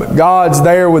right. But God's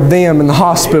there with them in the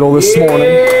hospital this morning.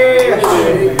 Yes.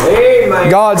 Amen.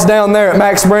 God's down there at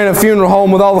Max Brannon Funeral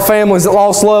Home with all the families that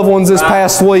lost loved ones this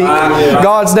past week.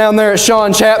 God's down there at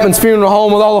Sean Chapman's funeral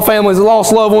home with all the families that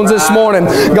lost loved ones this morning.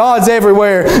 God's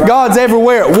everywhere. God's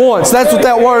everywhere at once. That's what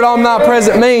that word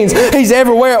omnipresent means. He's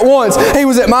everywhere at once. He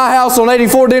was at my house on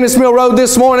 84 Dennis Mill Road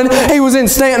this morning. He was in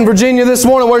Stanton, Virginia this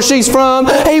morning where she's from.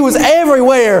 He was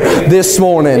everywhere this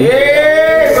morning.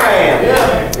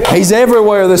 Amen. He's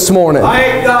everywhere this morning.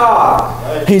 Thank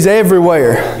God. He's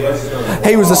everywhere.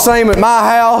 He was the same at my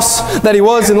house that He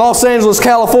was in Los Angeles,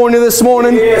 California this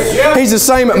morning. He's the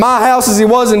same at my house as He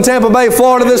was in Tampa Bay,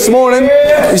 Florida this morning.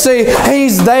 You see,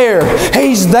 He's there.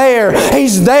 He's there.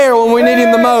 He's there when we need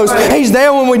Him the most. He's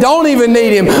there when we don't even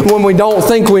need Him. When we don't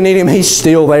think we need Him, He's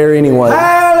still there anyway.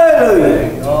 Hallelujah.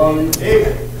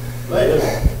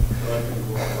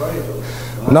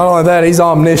 Not only that, He's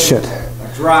omniscient.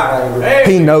 That's right.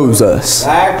 He knows us.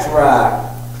 That's right.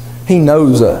 He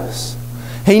knows us.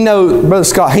 He knows, Brother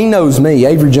Scott, He knows me,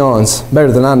 Avery Johns,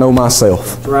 better than I know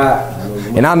myself. That's right.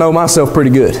 And I know myself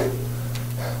pretty good.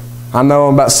 I know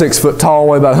I'm about 6 foot tall,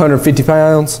 weigh about 150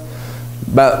 pounds.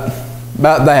 About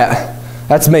that.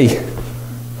 That's me.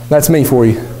 That's me for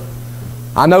you.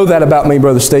 I know that about me,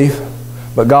 Brother Steve.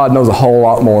 But God knows a whole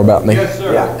lot more about me. Yes,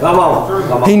 sir. Yeah, come on.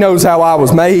 Come on. He knows how I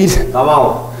was made. Come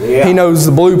on. Yeah. He knows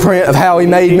the blueprint of how He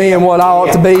made me and what I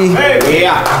ought to be.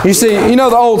 Yeah. You see, you know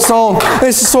the old song,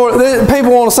 this is sort of,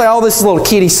 people want to say, oh, this is a little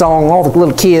kiddie song, all the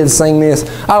little kids sing this.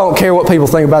 I don't care what people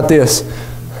think about this.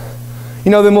 You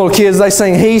know them little kids, they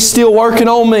sing, He's still working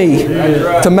on me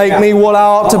to make me what I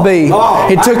ought to be.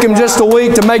 It took Him just a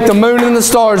week to make the moon and the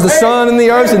stars, the sun and the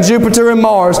earth and Jupiter and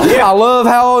Mars. I love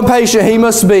how impatient He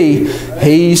must be.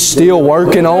 He's still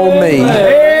working on me.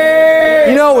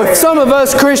 You know, if some of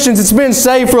us Christians that's been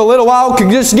saved for a little while could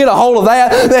just get a hold of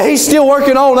that He's still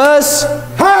working on us,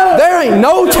 there ain't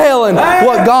no telling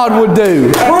what God would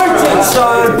do.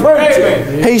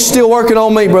 He's still working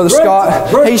on me, Brother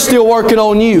Scott. He's still working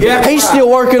on you. He's still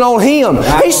working on him.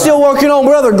 He's still working on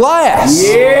Brother Glass.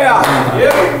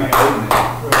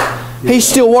 He's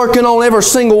still working on every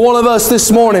single one of us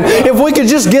this morning. If we could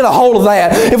just get a hold of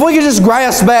that, if we could just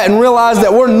grasp that and realize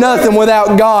that we're nothing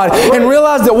without God, and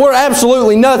realize that we're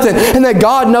absolutely nothing, and that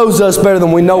God knows us better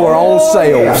than we know our own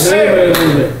selves.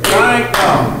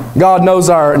 God knows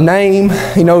our name.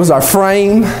 He knows our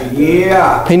frame.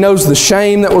 He knows the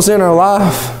shame that was in our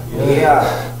life.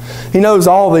 He knows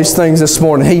all these things this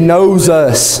morning. He knows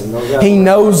us. He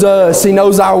knows us. He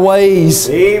knows our ways.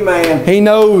 Amen. He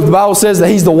knows. The Bible says that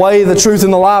He's the way, the truth,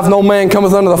 and the life. No man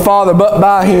cometh unto the Father but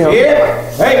by Him.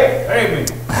 Amen.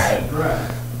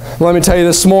 Let me tell you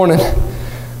this morning, the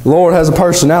Lord has a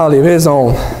personality of His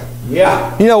own.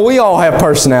 You know, we all have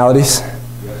personalities.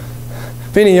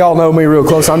 If any of y'all know me real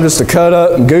close, I'm just a cut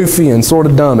up and goofy and sort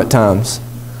of dumb at times.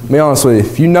 To be honest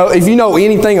with you, if you know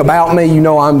anything about me, you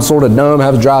know I'm sort of dumb,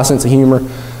 have a dry sense of humor,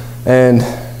 and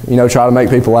you know, try to make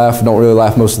people laugh. Don't really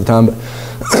laugh most of the time, but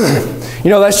you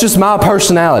know, that's just my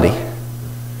personality.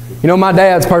 You know, my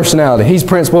dad's personality. He's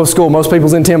principal of school. Most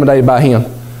people's intimidated by him.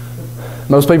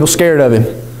 Most people scared of him.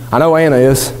 I know Anna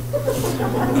is.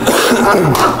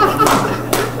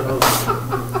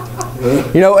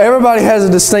 You know, everybody has a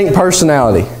distinct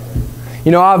personality.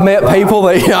 You know, I've met people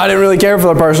that I didn't really care for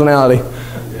their personality.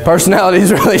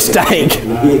 Personalities really stink.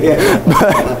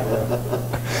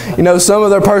 But, you know, some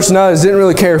of their personalities didn't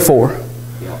really care for.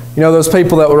 You know, those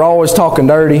people that were always talking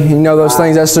dirty, you know, those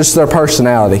things, that's just their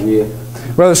personality.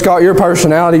 Brother Scott, your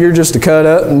personality, you're just a cut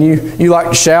up and you like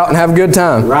to shout and have a good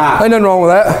time. Ain't nothing wrong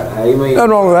with that. Amen.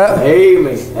 Nothing wrong with that.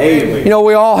 Amen. Amen. You know,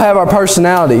 we all have our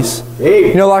personalities.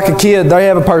 You know, like a kid, they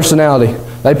have a personality.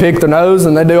 They pick their nose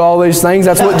and they do all these things.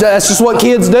 That's just what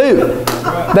kids do.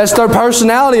 That's their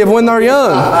personality of when they're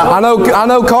young. I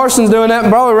know Carson's doing that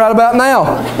probably right about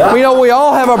now. You know, we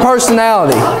all have our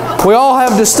personality. We all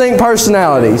have distinct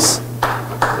personalities.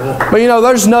 But you know,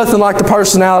 there's nothing like the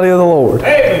personality of the Lord.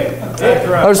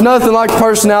 There's nothing like the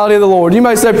personality of the Lord. You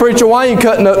may say, preacher, why are you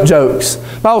cutting up jokes?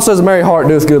 The Bible says a merry heart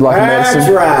doeth good like a medicine.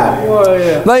 That's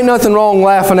right. There ain't nothing wrong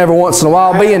laughing every once in a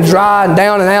while, being dry and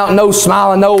down and out, no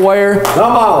smiling nowhere.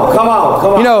 Come on, come on,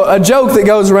 come on. You know, a joke that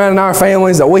goes around in our family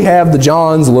is that we have the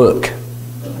John's look.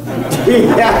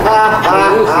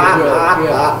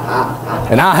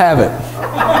 And I haven't.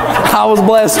 I was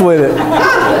blessed with it.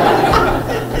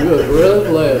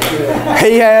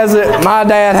 He has it. My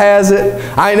dad has it.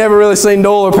 I ain't never really seen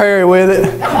Doyle or Perry with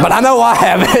it, but I know I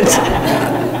have it.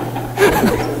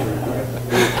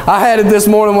 I had it this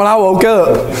morning when I woke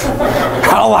up.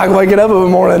 I don't like waking up in the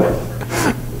morning.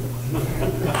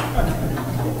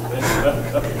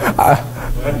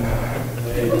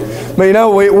 But you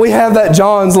know, we have that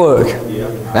John's look.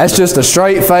 That's just a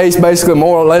straight face, basically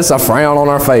more or less a frown on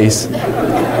our face.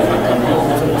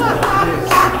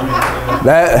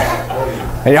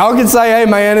 And y'all can say, hey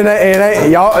man,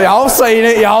 y'all seen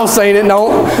it, y'all seen it.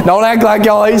 Don't act like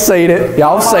y'all ain't seen it.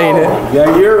 Y'all seen it.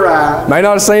 Yeah, you're right. May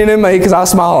not have seen it in me because I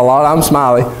smile a lot. I'm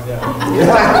smiley.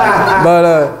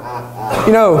 But,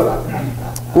 you know,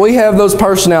 we have those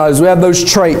personalities. We have those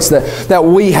traits that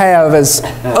we have as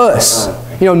us.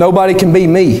 You know, nobody can be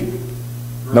me.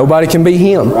 Nobody can be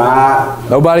him. Right.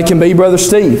 Nobody can be Brother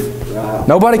Steve. Right.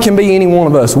 Nobody can be any one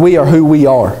of us. We are who we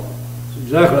are.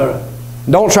 Exactly right.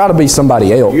 Don't try to be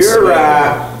somebody else. You're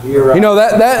right. You're right. You know,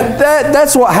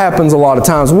 that's what happens a lot of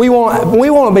times. We want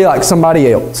to be like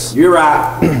somebody else. You're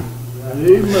right.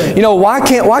 You know, why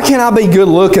can't I be good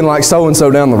looking like so and so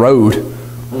down the road?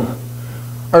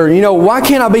 Or you know, why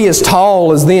can't I be as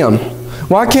tall as them?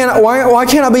 Why can't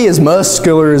I be as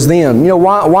muscular as them? You know,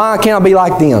 why can't I be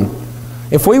like them?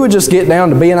 If we would just get down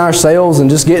to being ourselves and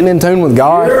just getting in tune with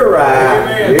God, You're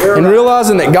right. You're and right.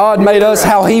 realizing that God made us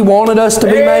how He wanted us to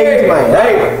be made,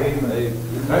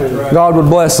 God would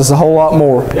bless us a whole lot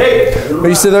more. But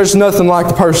you see, there's nothing like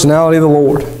the personality of the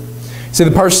Lord. See,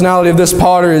 the personality of this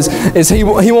potter is he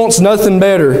wants nothing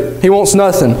better. He wants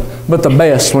nothing but the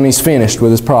best when he's finished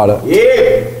with his product.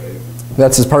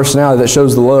 That's his personality that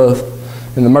shows the love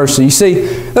and the mercy. You see,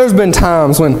 there's been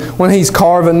times when he's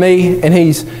carving me and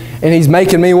he's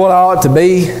making me what I ought to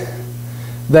be,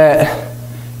 that,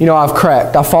 you know, I've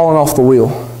cracked. I've fallen off the wheel.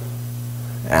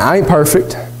 And I ain't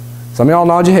perfect. Some of y'all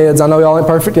nod your heads. I know y'all ain't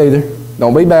perfect either.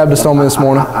 Don't be Baptist on me this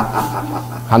morning.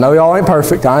 I know y'all ain't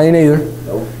perfect. I ain't either.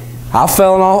 I've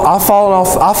fallen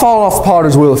off the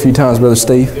potter's wheel a few times, Brother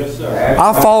Steve.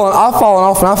 I've fallen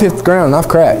off and I've hit the ground and I've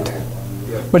cracked.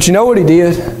 But you know what he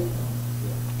did?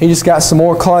 He just got some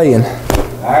more clay and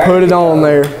put it on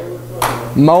there.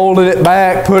 Molded it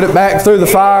back, put it back through the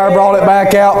fire, brought it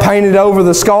back out, painted over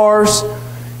the scars.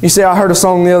 You see, I heard a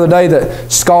song the other day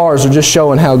that scars are just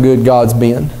showing how good God's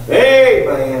been.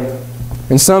 Amen.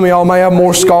 And some of y'all may have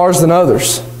more scars than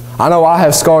others. I know I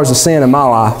have scars of sin in my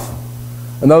life.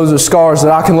 And those are scars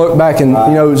that I can look back and,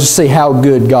 just see how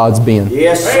good God's been.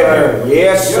 Yes, sir.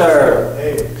 Yes,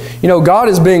 sir. God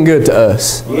has been good to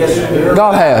us. Yes, sir.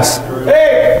 God has.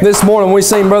 This morning we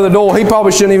seen Brother Doyle. He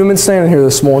probably shouldn't even been standing here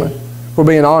this morning, if we're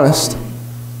being honest.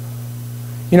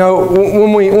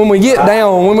 When we get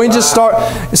down, when we just start,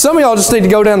 some of y'all just need to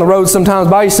go down the road sometimes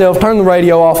by yourself, turn the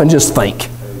radio off, and just think.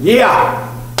 Yeah.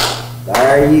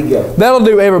 There you go. That'll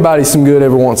do everybody some good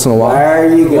every once in a while.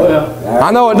 There you go.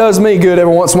 I know it does me good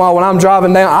every once in a while. When I'm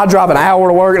driving down, I drive an hour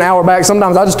to work, an hour back.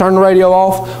 Sometimes I just turn the radio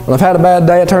off. When I've had a bad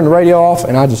day, I turn the radio off,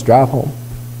 and I just drive home.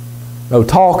 No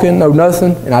talking, no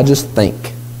nothing, and I just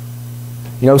think.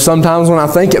 Sometimes when I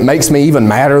think, it makes me even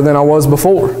madder than I was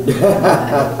before.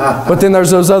 But then there's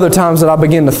those other times that I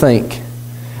begin to think.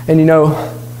 And I'm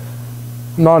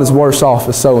not as worse off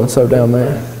as so-and-so down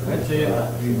there. That's it.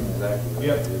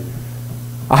 Yep.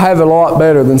 I have it a lot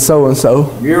better than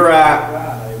so-and-so. You're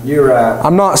right. You're right.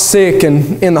 I'm not sick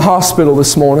and in the hospital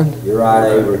this morning. You're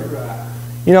right, Avery.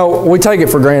 We take it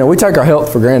for granted. We take our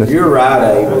health for granted. You're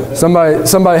right, Avery.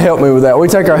 Somebody help me with that. We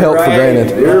take our health for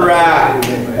granted. You're right.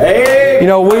 Hey.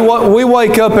 We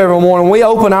wake up every morning. We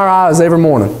open our eyes every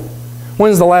morning.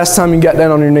 When's the last time you got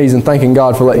down on your knees and thanking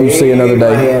God for letting you see another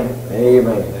day?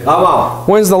 Amen. Come on.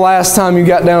 When's the last time you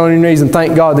got down on your knees and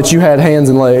thanked God that you had hands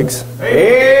and legs?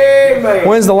 Amen.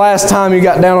 When's the last time you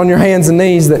got down on your hands and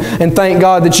knees and thanked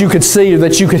God that you could see or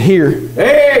that you could hear?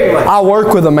 Amen. I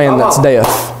work with a man that's deaf.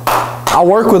 I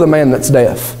work with a man that's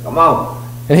deaf. Come on.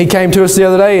 And he came to us the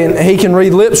other day, and he can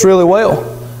read lips really well.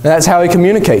 And that's how he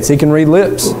communicates. He can read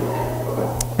lips.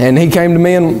 And he came to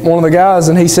me and one of the guys,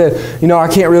 and he said, I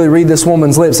can't really read this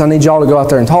woman's lips. I need y'all to go out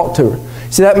there and talk to her.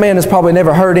 See, that man has probably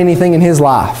never heard anything in his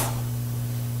life.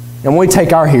 And we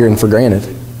take our hearing for granted.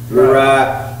 You're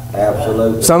right.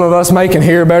 Absolutely. Some of us may can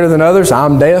hear better than others.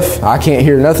 I'm deaf. I can't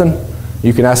hear nothing.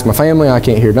 You can ask my family. I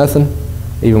can't hear nothing.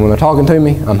 Even when they're talking to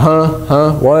me, I'm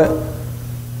what?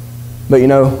 But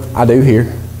I do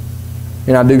hear.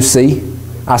 And I do see.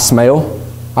 I smell.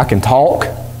 I can talk.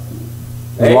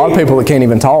 There's a lot of people that can't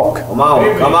even talk. Come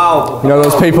on, come on.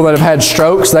 Those people that have had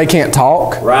strokes, they can't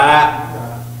talk. Right.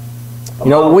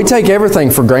 We take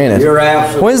everything for granted. You're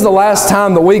absolutely. When's the last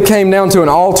time that we came down to an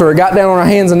altar or got down on our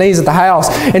hands and knees at the house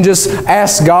and just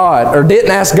asked God or didn't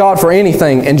ask God for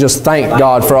anything and just thanked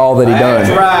God for all that He done?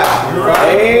 That's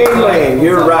right. Amen.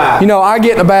 You're right. I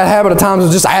get in a bad habit of times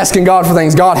of just asking God for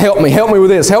things. God, help me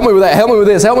with this, help me with that, help me with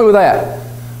this, help me with that.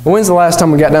 But when's the last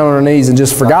time we got down on our knees and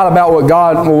just forgot about what we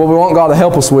want God to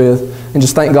help us with and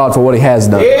just thank God for what He has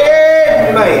done?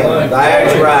 Amen.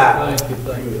 That's right.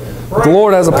 The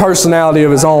Lord has a personality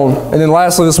of His own. And then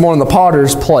lastly this morning, the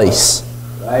potter's place.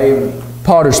 Amen.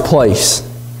 Potter's place.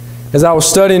 As I was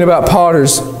studying about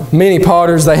potters, many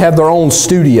potters, they have their own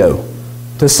studio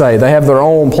to say. They have their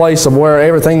own place of where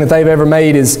everything that they've ever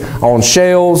made is on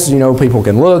shelves. People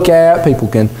can look at, people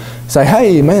can say,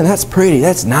 hey, man, that's pretty,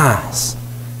 that's nice.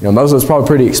 Most of it's probably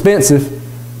pretty expensive,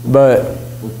 but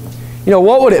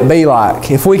what would it be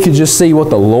like if we could just see what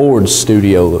the Lord's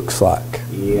studio looks like?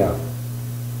 Yeah.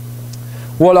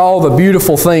 What all the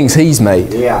beautiful things He's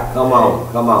made. Yeah, come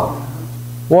on, come on.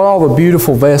 What all the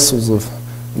beautiful vessels of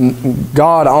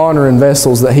God honoring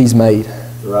vessels that He's made.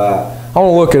 Right. I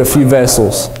want to look at a few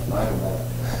vessels.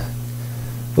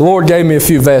 The Lord gave me a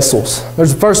few vessels.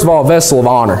 There's first of all a vessel of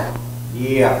honor.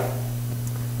 Yeah.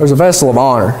 There's a vessel of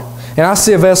honor. And I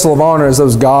see a vessel of honor as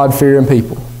those God-fearing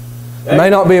people. May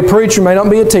not be a preacher, may not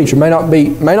be a teacher, may not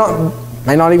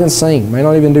even sing, may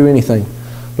not even do anything.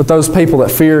 But those people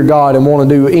that fear God and want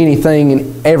to do anything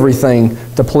and everything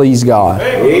to please God.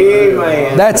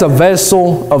 Amen. That's a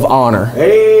vessel of honor.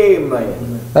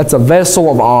 Amen. That's a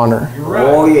vessel of honor.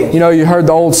 Oh, yes. You heard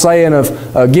the old saying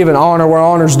of giving honor where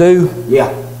honor's due? Yeah.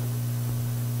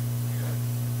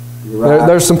 Right.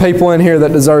 There's some people in here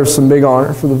that deserve some big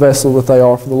honor for the vessel that they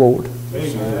are for the Lord.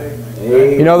 Amen.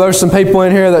 There's some people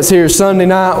in here that's here Sunday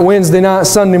night, Wednesday night,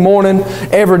 Sunday morning,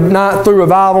 every night through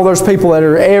revival. There's people that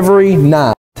are every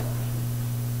night.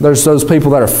 There's those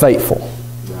people that are faithful.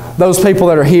 Those people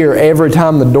that are here every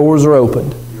time the doors are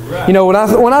opened.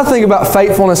 When I think about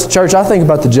faithfulness to church, I think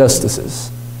about the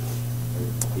justices.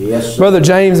 Yes, sir. Brother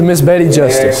James and Miss Betty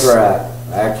Justice. That's right.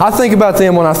 I think about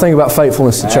them when I think about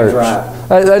faithfulness to church. Right.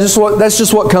 That's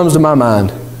just what comes to my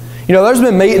mind. There's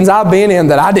been meetings I've been in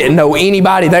that I didn't know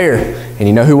anybody there. And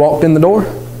you know who walked in the door?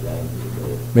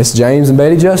 Miss James and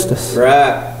Betty Justice.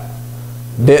 Right.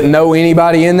 Didn't know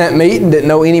anybody in that meeting, didn't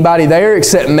know anybody there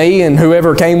except me and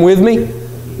whoever came with me.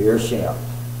 You hear a shout.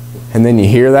 And then you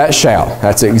hear that shout.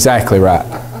 That's exactly right.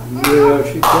 Yeah,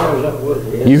 she cries up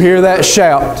with it. You hear that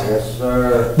shout. Yes,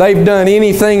 sir. They've done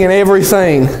anything and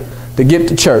everything to get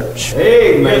to church.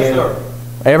 Amen.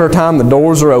 Every time the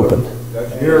doors are open.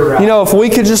 You're right. You know, if we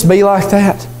could just be like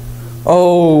that,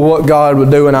 oh, what God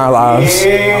would do in our lives.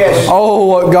 Yes. Oh,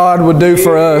 what God would do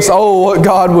for us. Oh, what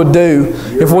God would do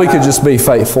if we could just be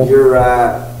faithful. You're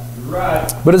right.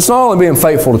 Right. But it's not only being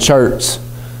faithful to church,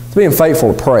 it's being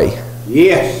faithful to pray.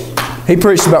 Yes. He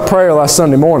preached about prayer last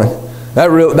Sunday morning. That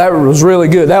was really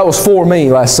good. That was for me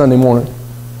last Sunday morning.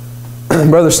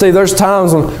 Brother Steve, there's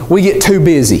times when we get too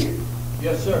busy.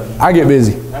 Yes, sir. I get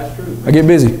busy. That's true. I get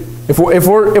busy. If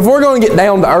we're going to get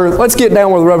down to earth, let's get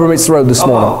down where the rubber meets the road this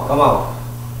morning. Come on.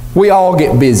 We all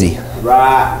get busy.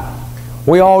 Right.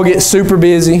 We all get super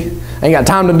busy. Ain't got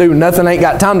time to do nothing. Ain't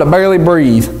got time to barely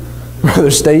breathe.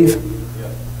 Brother Steve.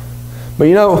 But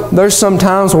you know, there's some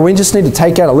times where we just need to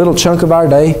take out a little chunk of our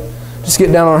day, just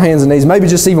get down on our hands and knees, maybe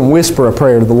just even whisper a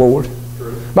prayer to the Lord.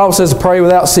 The Bible says to pray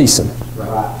without ceasing.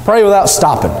 Right. Pray without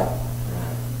stopping.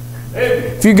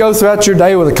 If you go throughout your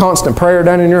day with a constant prayer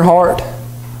down in your heart,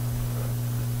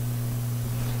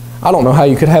 I don't know how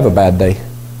you could have a bad day.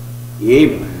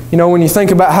 Amen. You know, when you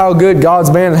think about how good God's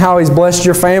been and how He's blessed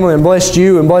your family and blessed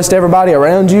you and blessed everybody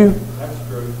around you, That's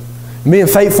true. and being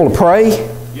faithful to pray,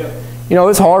 Yep. you know,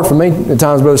 it's hard for me at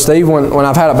times, Brother Steve, when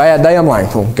I've had a bad day, I'm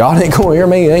like, well, God ain't going to hear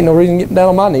me. There ain't no reason getting down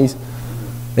on my knees.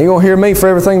 He ain't going to hear me for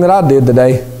everything that I did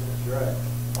today.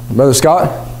 Brother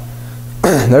Scott,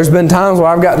 there's been times where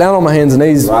I've got down on my hands and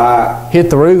knees, Right. hit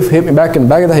the roof, hit me back in the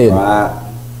back of the head. Right.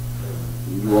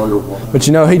 You wonderful. But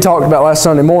you know, he talked about last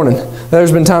Sunday morning,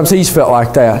 there's been times he's felt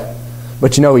like that.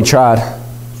 But you know, he tried.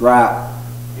 That's right.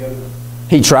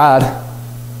 He tried.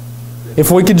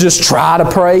 If we could just try to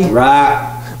pray,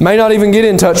 Right. may not even get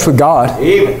in touch with God,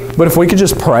 Amen. but if we could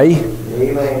just pray,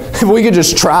 Amen. if we could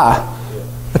just try,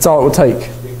 that's all it would take.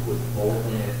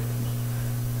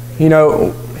 You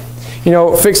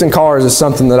know, fixing cars is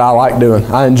something that I like doing.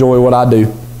 I enjoy what I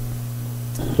do.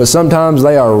 But sometimes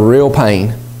they are a real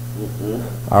pain.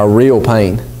 A real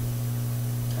pain.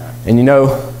 And you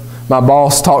know, my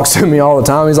boss talks to me all the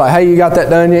time. He's like, hey, you got that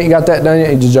done yet? You got that done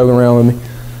yet? He's just joking around with me.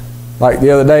 Like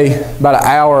the other day, about an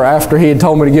hour after he had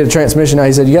told me to get a transmission out,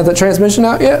 he said, you got that transmission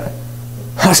out yet?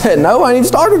 I said, no, I ain't even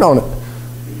started on it.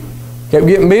 Kept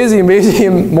getting busy and busy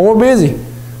and more busy.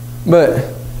 But,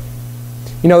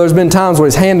 you know, there's been times where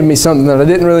he's handed me something that I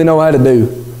didn't really know how to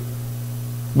do.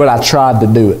 But I tried to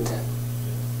do it.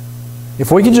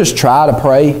 If we could just try to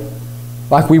pray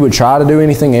like we would try to do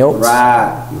anything else.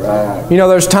 Right. Right. You know,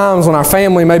 there's times when our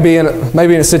family may be in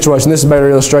a situation. This is a better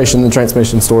illustration than the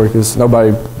transmission story because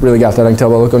nobody really got that. I can tell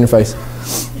by the look on your face.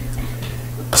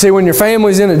 See, when your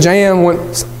family's in a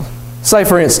jam, say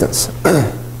for instance,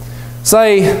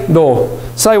 say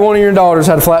one of your daughters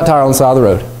had a flat tire on the side of the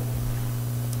road,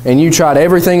 and you tried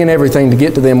everything to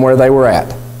get to them where they were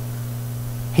at.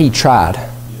 He tried.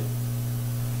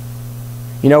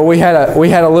 You know, we had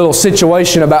a little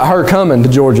situation about her coming to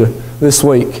Georgia this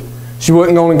week. She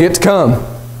wasn't going to get to come.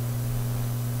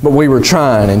 But we were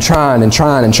trying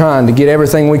to get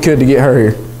everything we could to get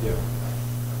her here.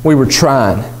 We were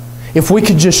trying. If we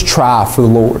could just try for the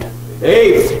Lord.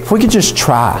 Amen. If we could just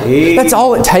try. Amen. That's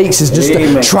all it takes is just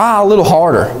to try a little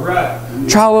harder. Right.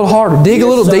 Try a little harder. Dig a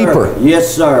little Yes, sir. deeper.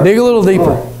 Yes, sir. Dig a little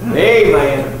deeper.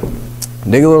 Amen.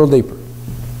 Dig a little deeper.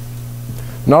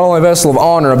 Not only a vessel of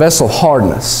honor, a vessel of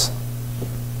hardness.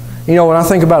 You know, when I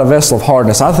think about a vessel of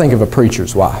hardness, I think of a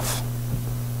preacher's wife.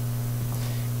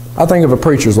 I think of a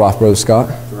preacher's wife, Brother Scott.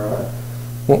 Right.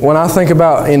 When I think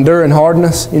about enduring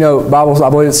hardness, you know, Bible, I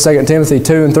believe it's 2 Timothy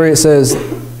 2 and 3, it says,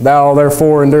 thou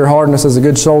therefore endure hardness as a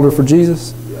good soldier for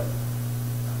Jesus. Yeah.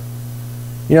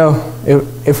 You know,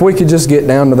 if we could just get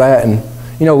down to that and,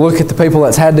 you know, look at the people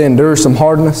that's had to endure some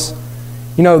hardness.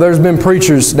 You know, there's been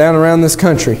preachers down around this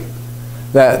country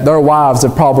that their wives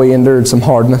have probably endured some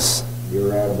hardness. You're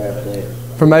right about that.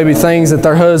 For maybe things that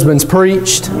their husbands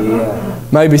preached, Yeah.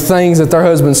 maybe things that their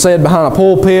husbands said behind a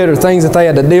pulpit or things that they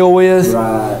had to deal with.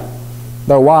 Right.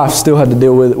 Their wife still had to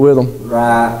deal with it with them.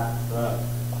 Right.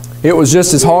 It was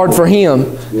just as hard for him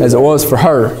as it was for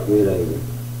her. Good, Amen.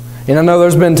 And I know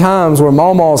there's been times where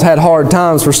Mama's had hard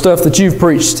times for stuff that you've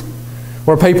preached,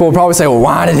 where people will probably say, well,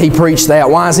 why did he preach that?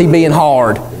 Why is he being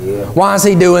hard? Yeah. Why is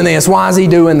he doing this? Why is he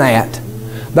doing that?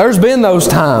 There's been those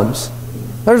times.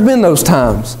 There's been those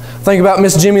times. Think about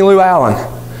Miss Jimmy Lou Allen.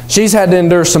 She's had to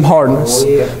endure some hardness. Oh,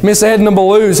 yeah. Miss Edna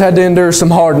Ballew's had to endure some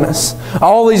hardness.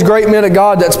 All these great men of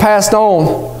God that's passed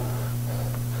on,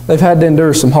 They've had to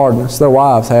endure some hardness. Their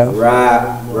wives have.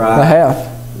 Right. They have.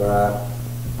 Right.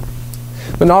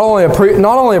 But not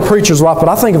only a preacher's wife, but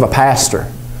I think of a pastor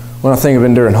when I think of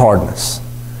enduring hardness.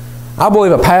 I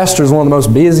believe a pastor is one of the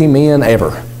most busy men ever.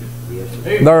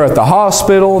 They're at the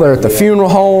hospital, they're at the funeral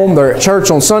home, they're at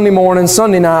church on Sunday morning,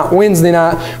 Sunday night, Wednesday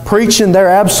night, preaching their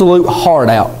absolute heart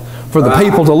out for the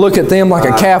people to look at them like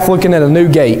a calf looking at a new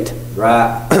gate.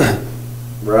 Right.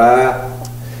 Right.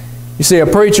 You see, a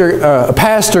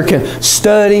pastor can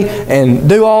study and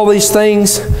do all these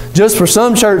things just for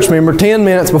some church member 10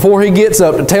 minutes before he gets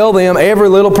up to tell them every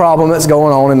little problem that's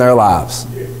going on in their lives.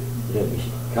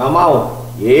 Come on.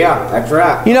 Yeah, that's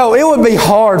right. You know, it would be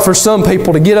hard for some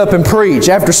people to get up and preach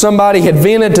after somebody had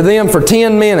vented to them for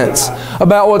 10 minutes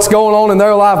about what's going on in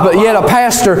their life, but yet a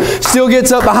pastor still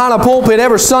gets up behind a pulpit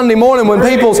every Sunday morning when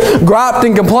people's griped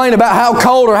and complained about how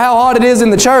cold or how hot it is in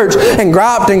the church, and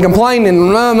griped and complained and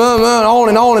on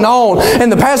and on and on.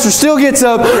 And the pastor still gets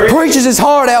up, preaches his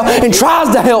heart out, and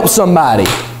tries to help somebody.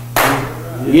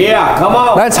 Yeah, come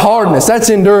on. That's hardness.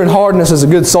 That's enduring hardness as a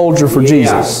good soldier for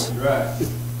Jesus.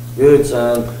 Good,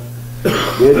 son.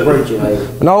 Good preaching,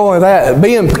 David. Not only that,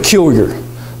 being peculiar.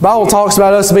 The Bible talks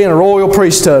about us being a royal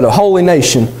priesthood, a holy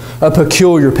nation, a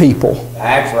peculiar people.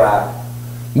 That's right.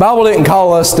 The Bible didn't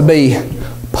call us to be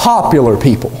popular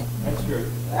people.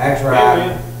 That's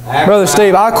right. Brother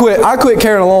Steve, I quit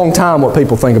caring a long time what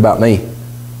people think about me.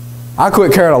 I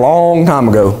quit caring a long time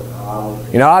ago.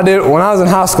 You know, I did when I was in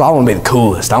high school. I want to be the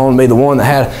coolest. I want to be the one that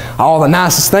had all the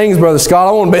nicest things, Brother Scott.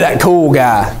 I want to be that cool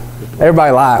guy.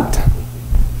 Everybody liked.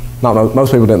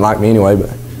 Most people didn't like me anyway, but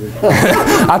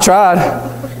I tried.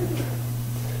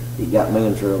 He got me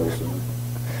in trouble, son.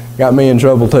 Got me in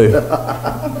trouble too.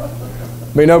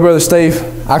 But you know, Brother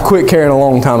Steve, I quit caring a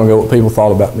long time ago what people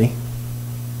thought about me.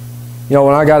 You know,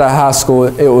 when I got out of high school,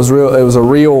 it was a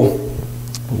real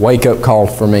wake-up call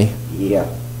for me.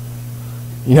 Yeah.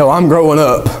 You know, I'm growing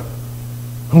up.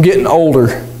 I'm getting older.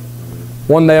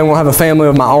 One day I'm going to have a family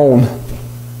of my own.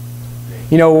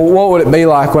 You know, what would it be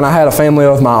like when I had a family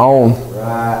of my own?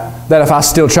 Right. That if I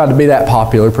still tried to be that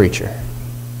popular preacher?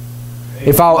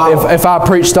 If I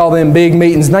preached all them big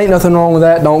meetings, and ain't nothing wrong with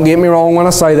that. Don't get me wrong when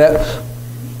I say that.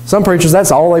 Some preachers, that's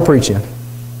all they preach in.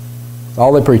 That's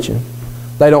all they preach in.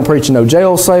 They don't preach in no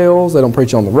jail cells. They don't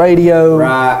preach on the radio.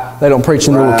 Right. They don't preach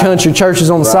in little country churches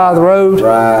on the side of the road.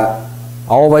 Right.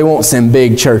 All they want is in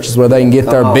big churches where they can get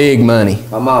their big money.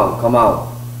 Come on, come on.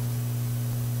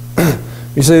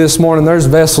 You see, this morning there's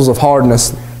vessels of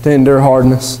hardness to endure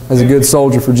hardness as a good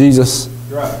soldier for Jesus.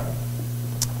 Right.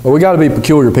 But we got to be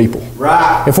peculiar people.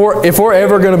 Right. If we're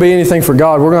ever going to be anything for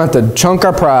God, we're going to have to chunk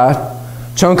our pride,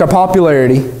 chunk our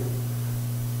popularity,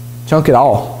 chunk it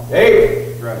all,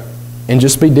 Hey. Right. and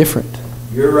just be different.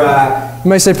 You're right. You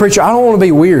may say, preacher, I don't want to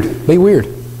be weird. Be weird.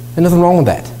 There's nothing wrong with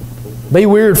that. Be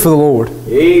weird for the Lord.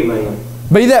 Amen.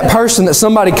 Be that person that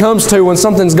somebody comes to when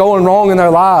something's going wrong in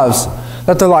their lives.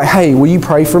 That they're like, hey, will you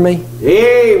pray for me?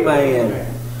 Amen.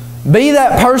 Be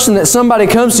that person that somebody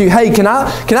comes to you, hey, can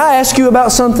I ask you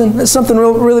about something? That's something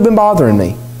really been bothering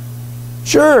me.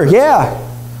 Sure, yeah.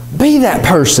 Be that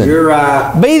person. You're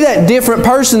right. Be that different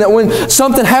person that when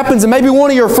something happens and maybe one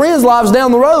of your friends' lives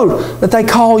down the road, that they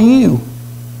call you.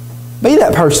 Be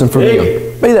that person for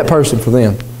them. Be that person for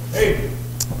them.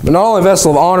 But not only a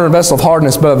vessel of honor and a vessel of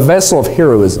hardness, but a vessel of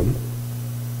heroism.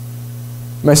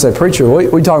 You may say, preacher, what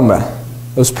are you talking about?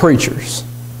 Those preachers,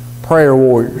 prayer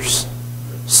warriors,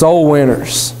 soul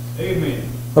winners. Amen.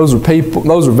 Those are people,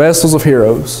 those are vessels of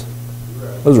heroes.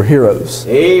 Those are heroes.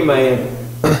 Amen.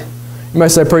 You may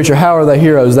say, preacher, how are they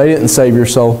heroes? They didn't save your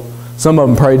soul. Some of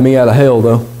them prayed me out of hell,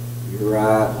 though. You're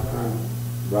right.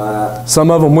 Right.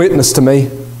 Some of them witnessed to me.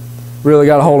 Really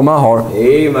got a hold of my heart.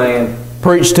 Amen.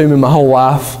 Preached to me my whole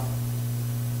life.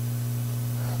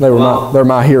 They're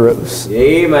my heroes.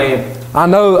 Amen. I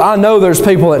know there's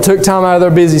people that took time out of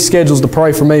their busy schedules to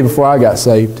pray for me before I got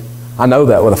saved. I know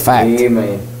that with a fact.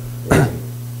 Amen.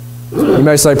 You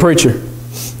may say, preacher,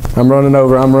 I'm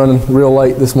running real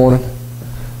late this morning.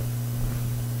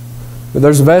 But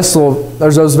there's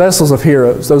those vessels of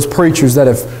heroes, those preachers that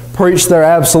have preached their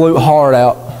absolute heart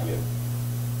out.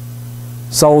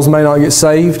 Souls may not get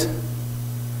saved.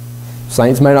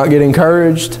 Saints may not get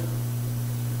encouraged.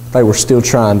 They were still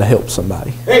trying to help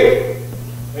somebody. Hey.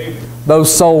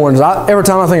 Those soul winners. Every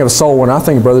time I think of a soul winner, I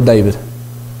think of Brother David.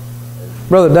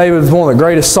 Brother David is one of the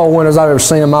greatest soul winners I've ever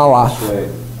seen in my life.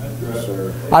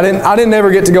 I didn't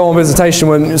ever get to go on visitation.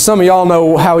 When some of y'all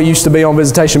know how he used to be on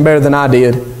visitation better than I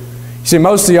did. You see,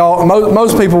 most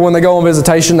people when they go on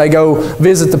visitation, they go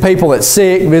visit the people that's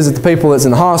sick, visit the people that's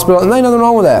in the hospital, and there ain't nothing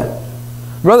wrong with that.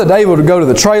 Brother David would go to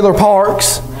the trailer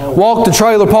parks, walk the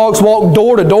trailer parks, walk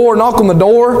door to door, knock on the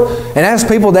door, and ask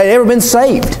people if they'd ever been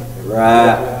saved.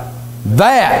 Right.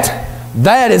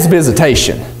 That is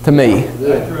visitation to me.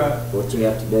 That's right. What you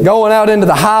have to do. Going out into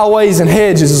the highways and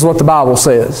hedges is what the Bible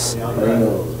says.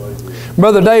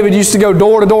 Brother David used to go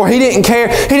door to door. He didn't care.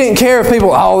 He didn't care if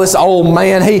people, oh, this old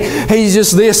man, he's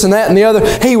just this and that and the other.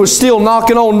 He was still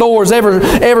knocking on doors every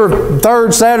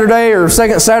third Saturday or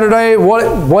second Saturday,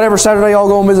 whatever Saturday y'all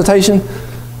go on visitation.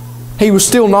 He was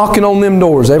still knocking on them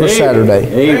doors every Saturday.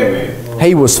 Amen.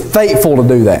 He was faithful to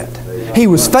do that. He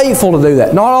was faithful to do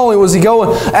that. Not only was he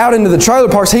going out into the trailer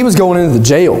parks, he was going into the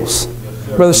jails.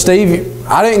 Brother Steve,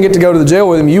 I didn't get to go to the jail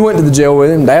with him. You went to the jail with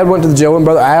him. Dad went to the jail with him.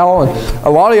 Brother Al, and a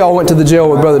lot of y'all went to the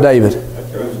jail with Brother David.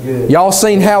 Y'all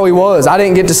seen how he was. I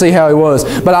didn't get to see how he was,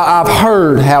 but I've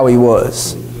heard how he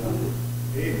was.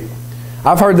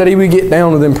 I've heard that he would get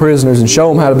down with them prisoners and show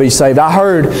them how to be saved. I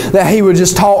heard that he would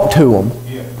just talk to them.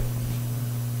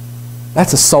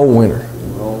 That's a soul winner.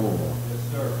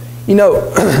 You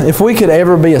know, if we could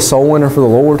ever be a soul winner for the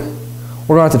Lord,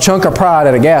 we're going to have to chunk our pride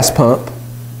at a gas pump,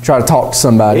 try to talk to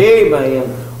somebody. Amen.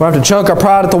 We're going to have to chunk our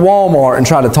pride at the Walmart and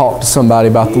try to talk to somebody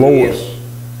about the Lord.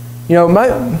 You know,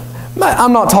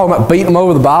 I'm not talking about beating them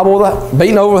over the Bible,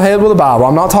 beating over the head with the Bible.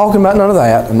 I'm not talking about none of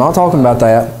that. I'm not talking about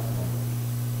that.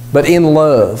 But in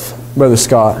love, Brother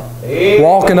Scott,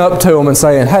 walking up to them and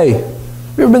saying, hey,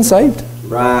 have you ever been saved?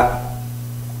 Right.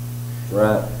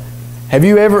 Right. Have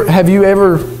you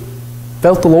ever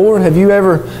felt the Lord? Have you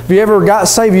ever got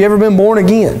saved? Have you ever been born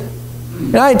again?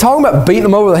 And I ain't talking about beating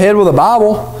them over the head with a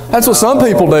Bible. That's what some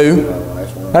people do.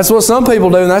 That's what some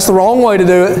people do, and that's the wrong way to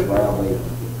do it.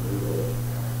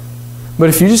 But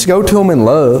if you just go to them in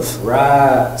love,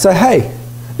 Right. say, hey,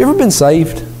 have you ever been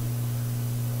saved?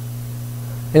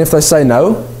 And if they say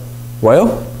no,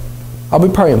 well, I'll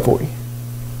be praying for you.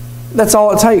 That's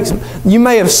all it takes. You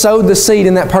may have sowed the seed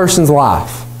in that person's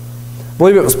life. I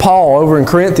believe it was Paul over in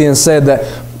Corinthians said that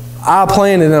I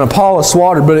planted and Apollos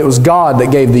watered, but it was God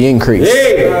that gave the increase.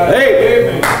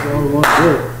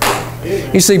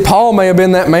 You see, Paul may have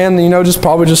been that man, you know,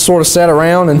 probably just sort of sat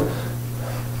around and...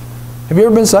 Have you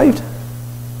ever been saved?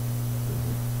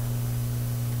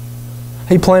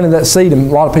 He planted that seed in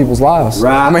a lot of people's lives.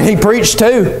 Right. I mean, he preached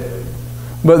too.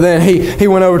 But then he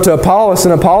went over to Apollos,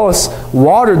 and Apollos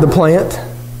watered the plant.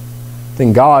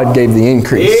 Then God gave the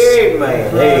increase.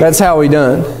 Amen. That's how he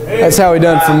done. That's how he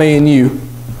done for me and you.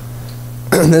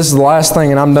 This is the last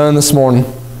thing, and I'm done this morning.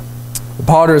 The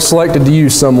potter has selected to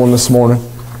use someone this morning.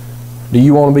 Do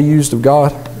you want to be used of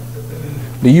God?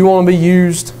 Do you want to be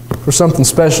used for something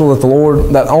special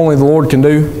that only the Lord can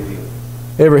do?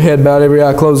 Every head bowed, every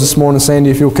eye closed this morning.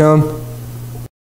 Sandy, if you'll come.